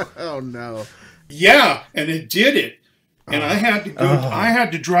 Oh no. Yeah, and it did it. And I had to go. I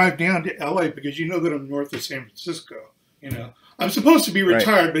had to drive down to LA because you know that I'm north of San Francisco. You know, I'm supposed to be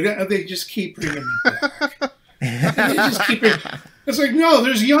retired, but they just keep bringing me back. They just keep it. It's like, no,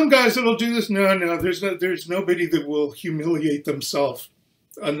 there's young guys that'll do this. No, there's nobody that will humiliate themselves,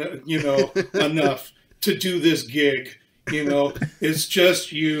 you know, enough to do this gig. You know, it's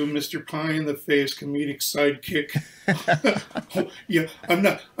just you, Mr. Pie in the Face, comedic sidekick. Yeah, I'm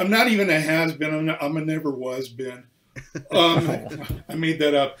not even a has-been. I'm a never was-been. I made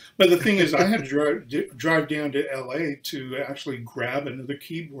that up. But the thing is, I had to drive down to LA to actually grab another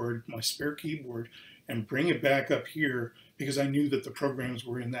keyboard, my spare keyboard, and bring it back up here because I knew that the programs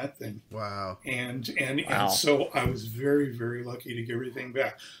were in that thing. Wow. And so I was very, very lucky to get everything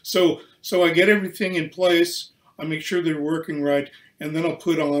back. So I get everything in place. I make sure they're working right, and then I'll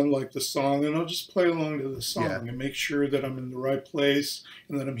put on like the song, and I'll just play along to the song and make sure that I'm in the right place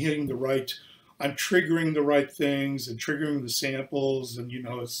and that I'm hitting the right, I'm triggering the right things and triggering the samples. And, you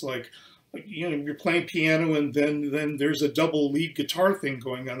know, it's like, you know, you're playing piano and then there's a double lead guitar thing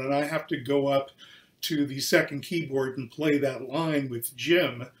going on, and I have to go up to the second keyboard and play that line with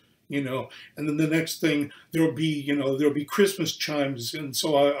Jim, you know, and then the next thing there'll be Christmas chimes, and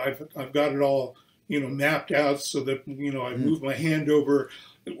so I've got it all, you know, mapped out so that, you know, I move my hand over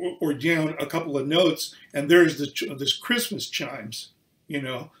or down a couple of notes, and there's this Christmas chimes, you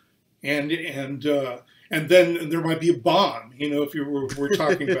know, and then there might be a bomb, you know, if we're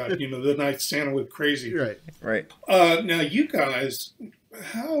talking about, you know, the night Santa went crazy. Right. Now you guys,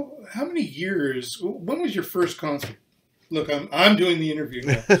 how many years? When was your first concert? Look, I'm doing the interview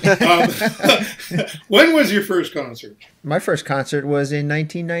now. When was your first concert? My first concert was in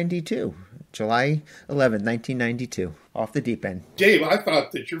 1992. July 11, 1992, off the deep end. Dave, I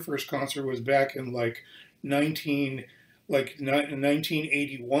thought that your first concert was back in like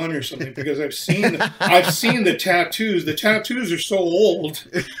 1981 or something, because I've seen the tattoos. The tattoos are so old.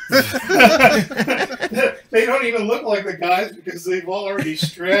 They don't even look like the guys because they've already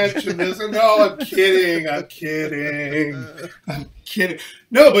stretched and this. And no, I'm kidding.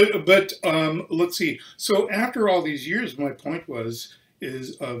 No, but let's see. So after all these years, my point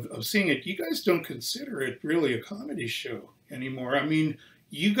is of seeing it, you guys don't consider it really a comedy show anymore. I mean,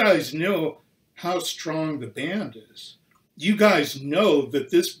 you guys know how strong the band is. you guys know that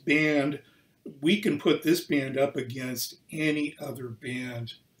this band, we can put this band up against any other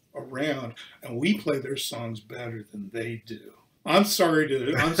band around, and we play their songs better than they do. I'm sorry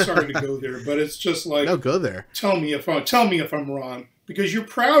to go there, but it's just like, No, go there. Tell me if I'm wrong, because you're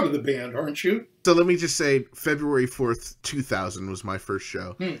proud of the band, aren't you? So let me just say, February 4th, 2000 was my first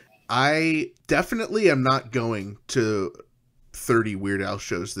show. I definitely am not going to 30 Weird Al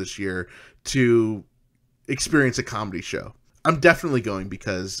shows this year to experience a comedy show. I'm definitely going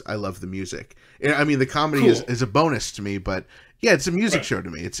because I love the music. I mean, the comedy is a bonus to me, but yeah, it's a music show to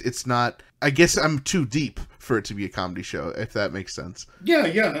me. It's not. I guess I'm too deep for it to be a comedy show, if that makes sense.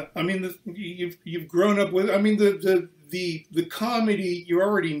 Yeah. I mean, you've grown up with. I mean, the comedy. You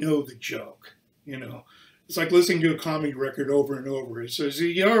already know the joke. You know, it's like listening to a comedy record over and over. So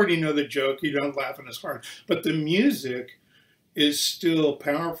you already know the joke. You don't laugh as hard, but the music is still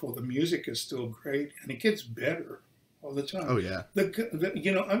powerful. The music is still great, and it gets better all the time. Oh yeah.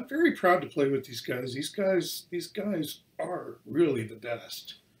 You know, I'm very proud to play with these guys. These guys are really the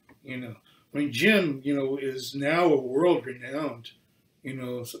best. You know, I mean, Jim, you know, is now a world-renowned, you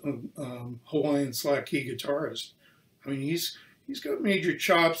know, Hawaiian slack key guitarist. I mean, he's got major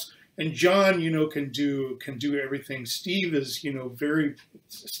chops, and John, you know, can do everything. Steve is, you know,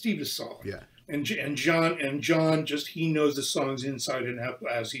 Steve is solid. Yeah. And John just, he knows the songs inside and out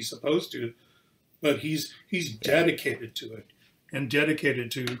as he's supposed to. But he's dedicated to it, and dedicated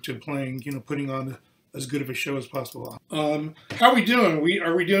to playing, you know, putting on as good of a show as possible. How are we doing?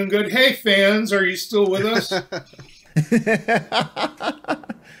 Are we doing good? Hey, fans, are you still with us?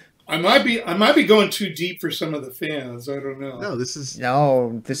 I might be going too deep for some of the fans. I don't know. No, this is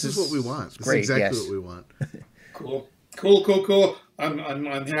what we want. This great, is exactly yes. what we want. Cool. I'm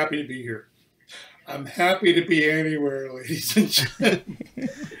happy to be here. I'm happy to be anywhere, ladies and gentlemen.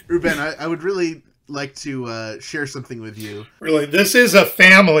 Rubén, I would really like to share something with you. Really, this is a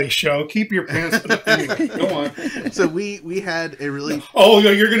family show. Keep your pants. Anyway, go on. So we had a really. Oh,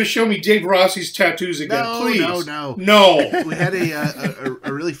 you're going to show me Dave Rossi's tattoos again, please? No. We had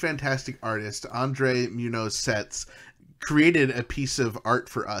a really fantastic artist, Andre Munoz Setz, created a piece of art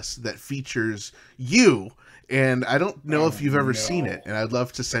for us that features you. And I don't know if you've ever seen it, and I'd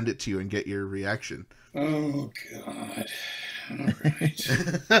love to send it to you and get your reaction. Oh, God. All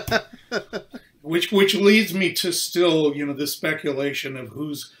right. Which leads me to still, you know, the speculation of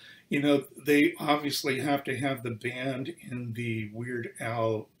who's, you know, they obviously have to have the band in the Weird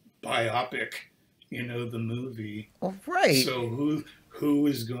Al biopic, you know, the movie. Oh, right. So who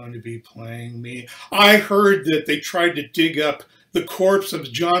is going to be playing me? I heard that they tried to dig up the corpse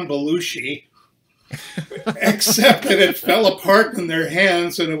of John Belushi, except that it fell apart in their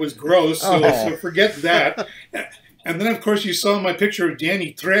hands and it was gross. So forget that. And then, of course, you saw my picture of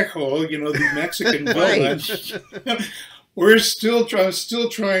Danny Trejo, you know, the Mexican villain. I'm still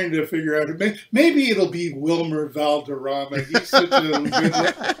trying to figure out. Maybe it'll be Wilmer Valderrama. He's such a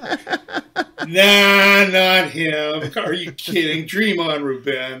good. Nah, not him. Are you kidding? Dream on,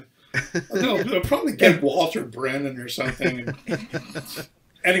 Rubén. No, they'll probably get Walter Brennan or something.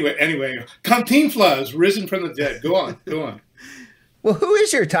 Anyway, Cantinflas, risen from the dead. Go on. Well, who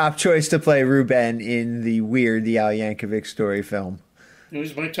is your top choice to play Rubén in the Al Yankovic story film?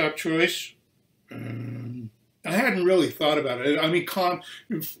 Who's my top choice? I hadn't really thought about it. I mean,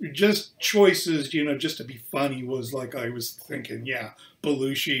 just choices, you know, just to be funny was like I was thinking, yeah,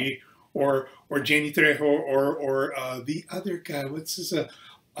 Belushi or Danny Trejo or the other guy. What's his?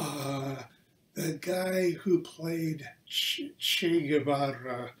 The guy who played Che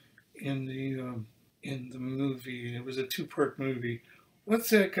Guevara in the movie. It was a 2-part movie.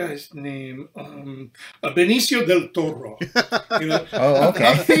 What's that guy's name? Benicio del Toro. You know, okay.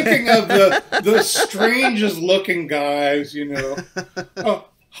 I'm thinking of the strangest looking guys. You know,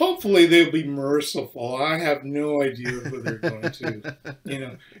 hopefully they'll be merciful. I have no idea who they're going to. You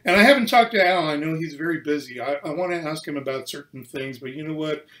know, and I haven't talked to Al. I know he's very busy. I want to ask him about certain things, but you know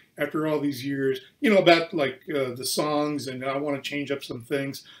what? After all these years, you know, about like the songs, and I want to change up some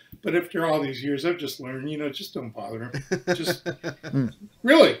things. But after all these years, I've just learned, you know, just don't bother him. Just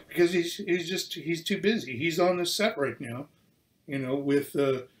really, because he's too busy. He's on the set right now, you know. With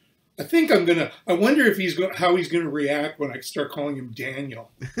I think I wonder if how he's gonna react when I start calling him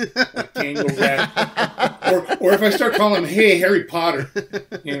Daniel, like Daniel Radcliffe, or if I start calling him Hey Harry Potter,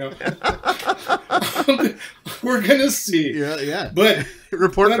 you know. We're gonna see. Yeah. But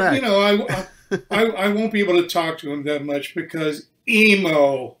report back. You know, I won't be able to talk to him that much because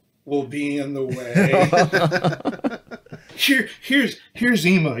Emo will be in the way. Here's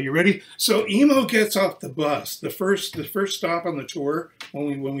Emo. You ready? So Emo gets off the bus. The first stop on the tour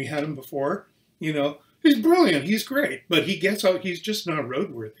when we had him before. You know, He's brilliant. He's great. But he gets out. He's just not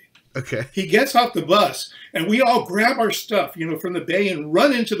roadworthy. Okay. He gets off the bus, and we all grab our stuff, from the bay and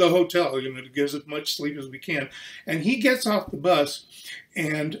run into the hotel, to get as much sleep as we can. And he gets off the bus,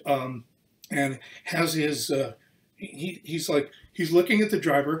 and has his he's looking at the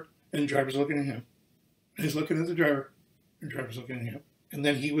driver, and the driver's looking at him. And he's looking at the driver, and the driver's looking at him. And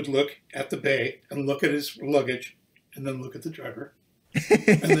then he would look at the bay and look at his luggage, and then look at the driver,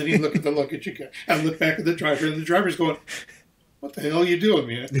 and then he'd look at the luggage again, and look back at the driver, and the driver's going, "What the hell are you doing,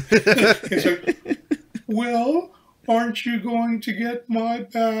 man?" He's like, "Well, aren't you going to get my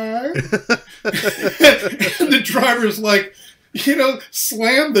bag?" And the driver's like,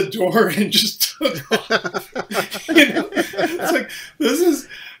 slammed the door and just took off.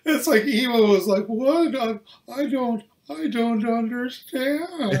 It's like Emo was like, "What? I don't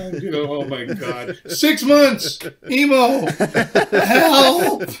understand." Oh my God. 6 months, Emo,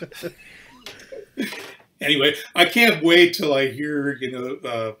 help. Anyway, I can't wait till I hear,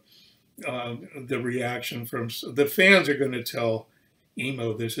 the reaction from the fans. Are going to tell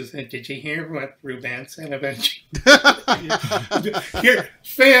Emo this. Did you hear what Rubén said about you? Here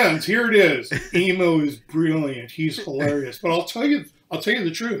it is. Emo is brilliant. He's hilarious. But I'll tell you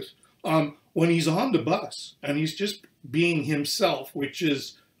the truth. When he's on the bus and he's just being himself, which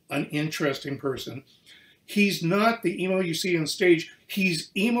is an interesting person, he's not the Emo you see on stage.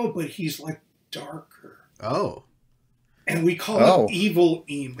 He's Emo, but he's like darker. Oh. And we call it evil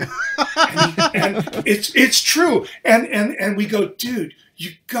Emo. and it's true. And we go, "Dude,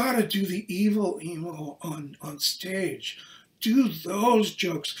 you gotta do the evil Emo on stage. Do those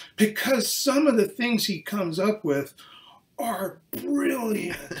jokes." Because some of the things he comes up with are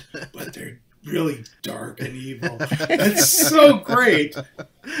brilliant, but they're really dark and evil. It's so great.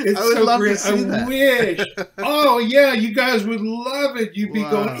 It's I would so love great. to see that. Wish. Oh yeah, you guys would love it. You'd be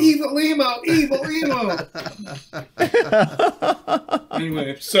going, "Evil Emo, evil Emo."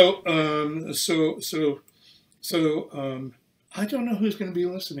 Anyway, so I don't know who's going to be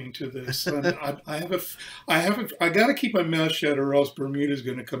listening to this. I got to keep my mouth shut, or else Bermuda's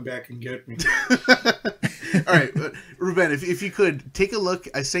going to come back and get me. All right, Rubén, if you could take a look,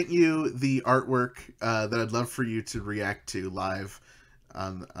 I sent you the artwork that I'd love for you to react to live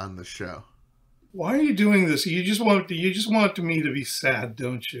on the show. Why are you doing this? You just want me to be sad,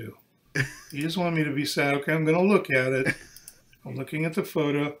 don't you? You just want me to be sad. Okay, I'm going to look at it. I'm looking at the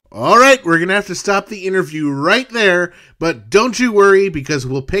photo. All right, we're going to have to stop the interview right there, but don't you worry, because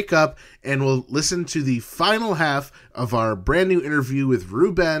we'll pick up and we'll listen to the final half of our brand new interview with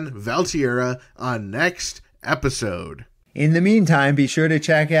Rubén Valtierra on next episode. In the meantime, be sure to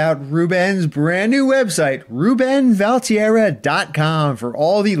check out Rubén's brand new website, rubenvaltierra.com, for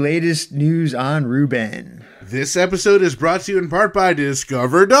all the latest news on Rubén. This episode is brought to you in part by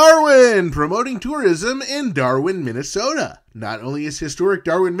Discover Darwin, promoting tourism in Darwin, Minnesota. Not only is historic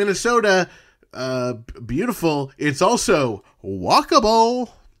Darwin, Minnesota beautiful, it's also walkable.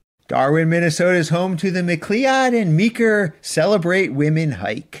 Darwin, Minnesota is home to the McLeod and Meeker Celebrate Women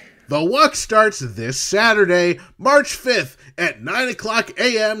hike. The walk starts this Saturday, March 5th at 9 o'clock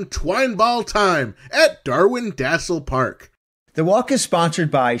a.m. Twine Ball time at Darwin Dassel Park. The walk is sponsored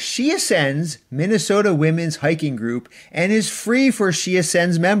by She Ascends, Minnesota Women's Hiking Group, and is free for She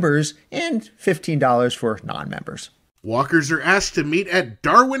Ascends members and $15 for non-members. Walkers are asked to meet at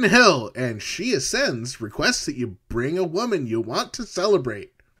Darwin Hill, and She Ascends requests that you bring a woman you want to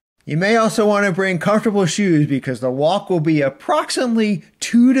celebrate. You may also want to bring comfortable shoes because the walk will be approximately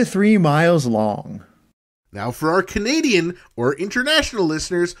 2 to 3 miles long. Now for our Canadian or international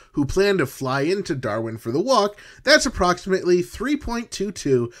listeners who plan to fly into Darwin for the walk, that's approximately 3.22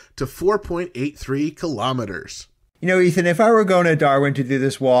 to 4.83 kilometers. You know, Ethan, if I were going to Darwin to do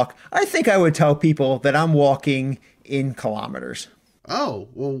this walk, I think I would tell people that I'm walking in kilometers. Oh,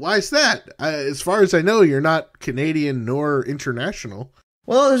 well, why is that? As far as I know, you're not Canadian nor international.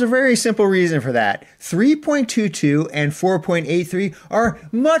 Well, there's a very simple reason for that. 3.22 and 4.83 are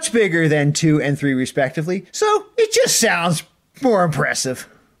much bigger than 2 and 3 respectively, so it just sounds more impressive.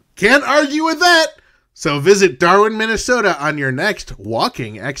 Can't argue with that! So visit Darwin, Minnesota on your next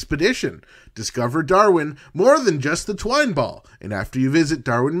walking expedition. Discover Darwin more than just the twine ball. And after you visit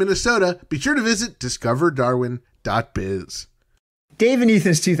Darwin, Minnesota, be sure to visit discoverdarwin.biz. Dave and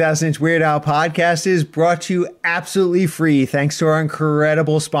Ethan's 2000-inch Weird Al podcast is brought to you absolutely free thanks to our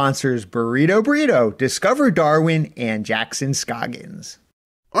incredible sponsors, Burrito, Discover Darwin, and Jackson Scoggins.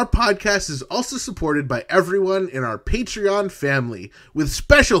 Our podcast is also supported by everyone in our Patreon family, with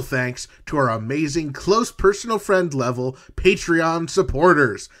special thanks to our amazing close personal friend level Patreon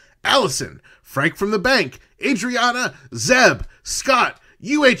supporters. Allison, Frank from the Bank, Adriana, Zeb, Scott,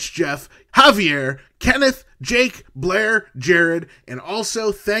 Jeff, Javier, Kenneth, Jake, Blair, Jared, and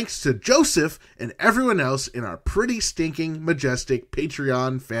also thanks to Joseph and everyone else in our pretty stinking majestic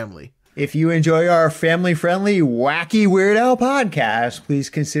Patreon family. If you enjoy our family-friendly, wacky Weird Al podcast, please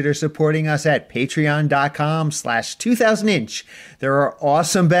consider supporting us at patreon.com/2000inch. There are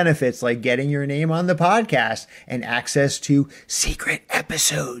awesome benefits like getting your name on the podcast and access to secret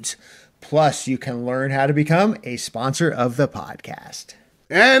episodes. Plus, you can learn how to become a sponsor of the podcast.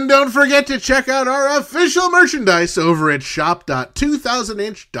 And don't forget to check out our official merchandise over at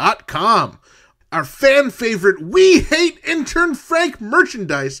shop.2000inch.com. Our fan favorite We Hate Intern Frank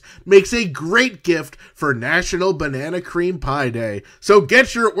merchandise makes a great gift for National Banana Cream Pie Day. So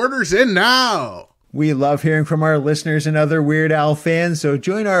get your orders in now. We love hearing from our listeners and other Weird Al fans, so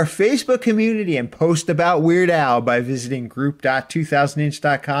join our Facebook community and post about Weird Al by visiting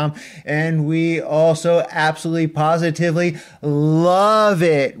group.2000inch.com. And we also absolutely positively love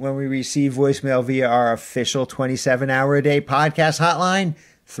it when we receive voicemail via our official 27-hour-a-day podcast hotline,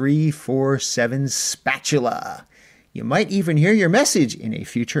 347 Spatula. You might even hear your message in a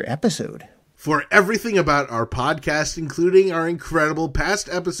future episode. For everything about our podcast, including our incredible past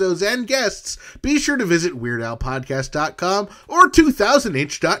episodes and guests, be sure to visit WeirdAlPodcast.com or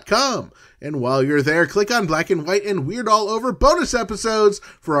 2000inch.com. And while you're there, click on Black and White and Weird All Over bonus episodes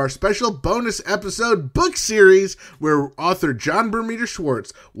for our special bonus episode book series where author John Bermuda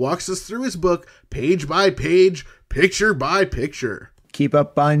Schwartz walks us through his book page by page, picture by picture. Keep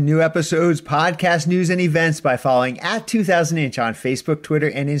up on new episodes, podcast news, and events by following at 2000inch on Facebook, Twitter,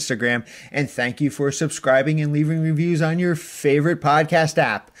 and Instagram. And thank you for subscribing and leaving reviews on your favorite podcast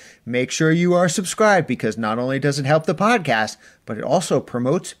app. Make sure you are subscribed because not only does it help the podcast, but it also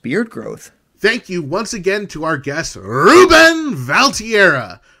promotes beard growth. Thank you once again to our guest, Rubén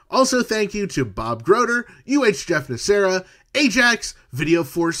Valtierra. Also thank you to Bob Groder, Jeff Nacera, Ajax,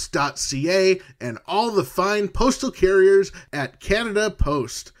 Videoforce.ca, and all the fine postal carriers at Canada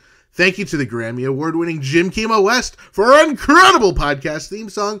Post. Thank you to the Grammy Award-winning Jim Kimo West for our incredible podcast theme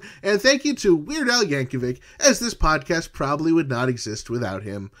song, and thank you to Weird Al Yankovic, as this podcast probably would not exist without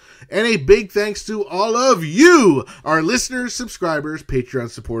him. And a big thanks to all of you, our listeners, subscribers, Patreon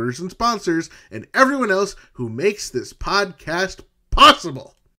supporters, and sponsors, and everyone else who makes this podcast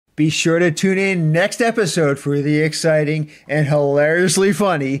possible. Be sure to tune in next episode for the exciting and hilariously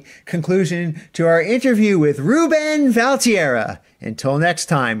funny conclusion to our interview with Rubén Valtierra. Until next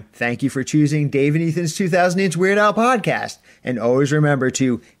time, thank you for choosing Dave and Ethan's 2000-inch Weird Al podcast. And always remember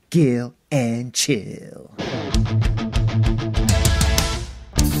to gill and chill.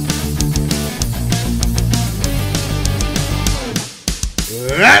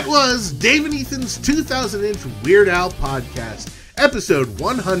 That was Dave and Ethan's 2000-inch Weird Al podcast. Episode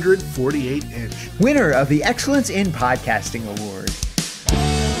 148-inch. Winner of the Excellence in Podcasting Award.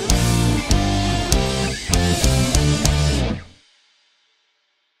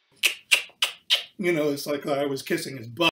 You know, it's like I was kissing his butt.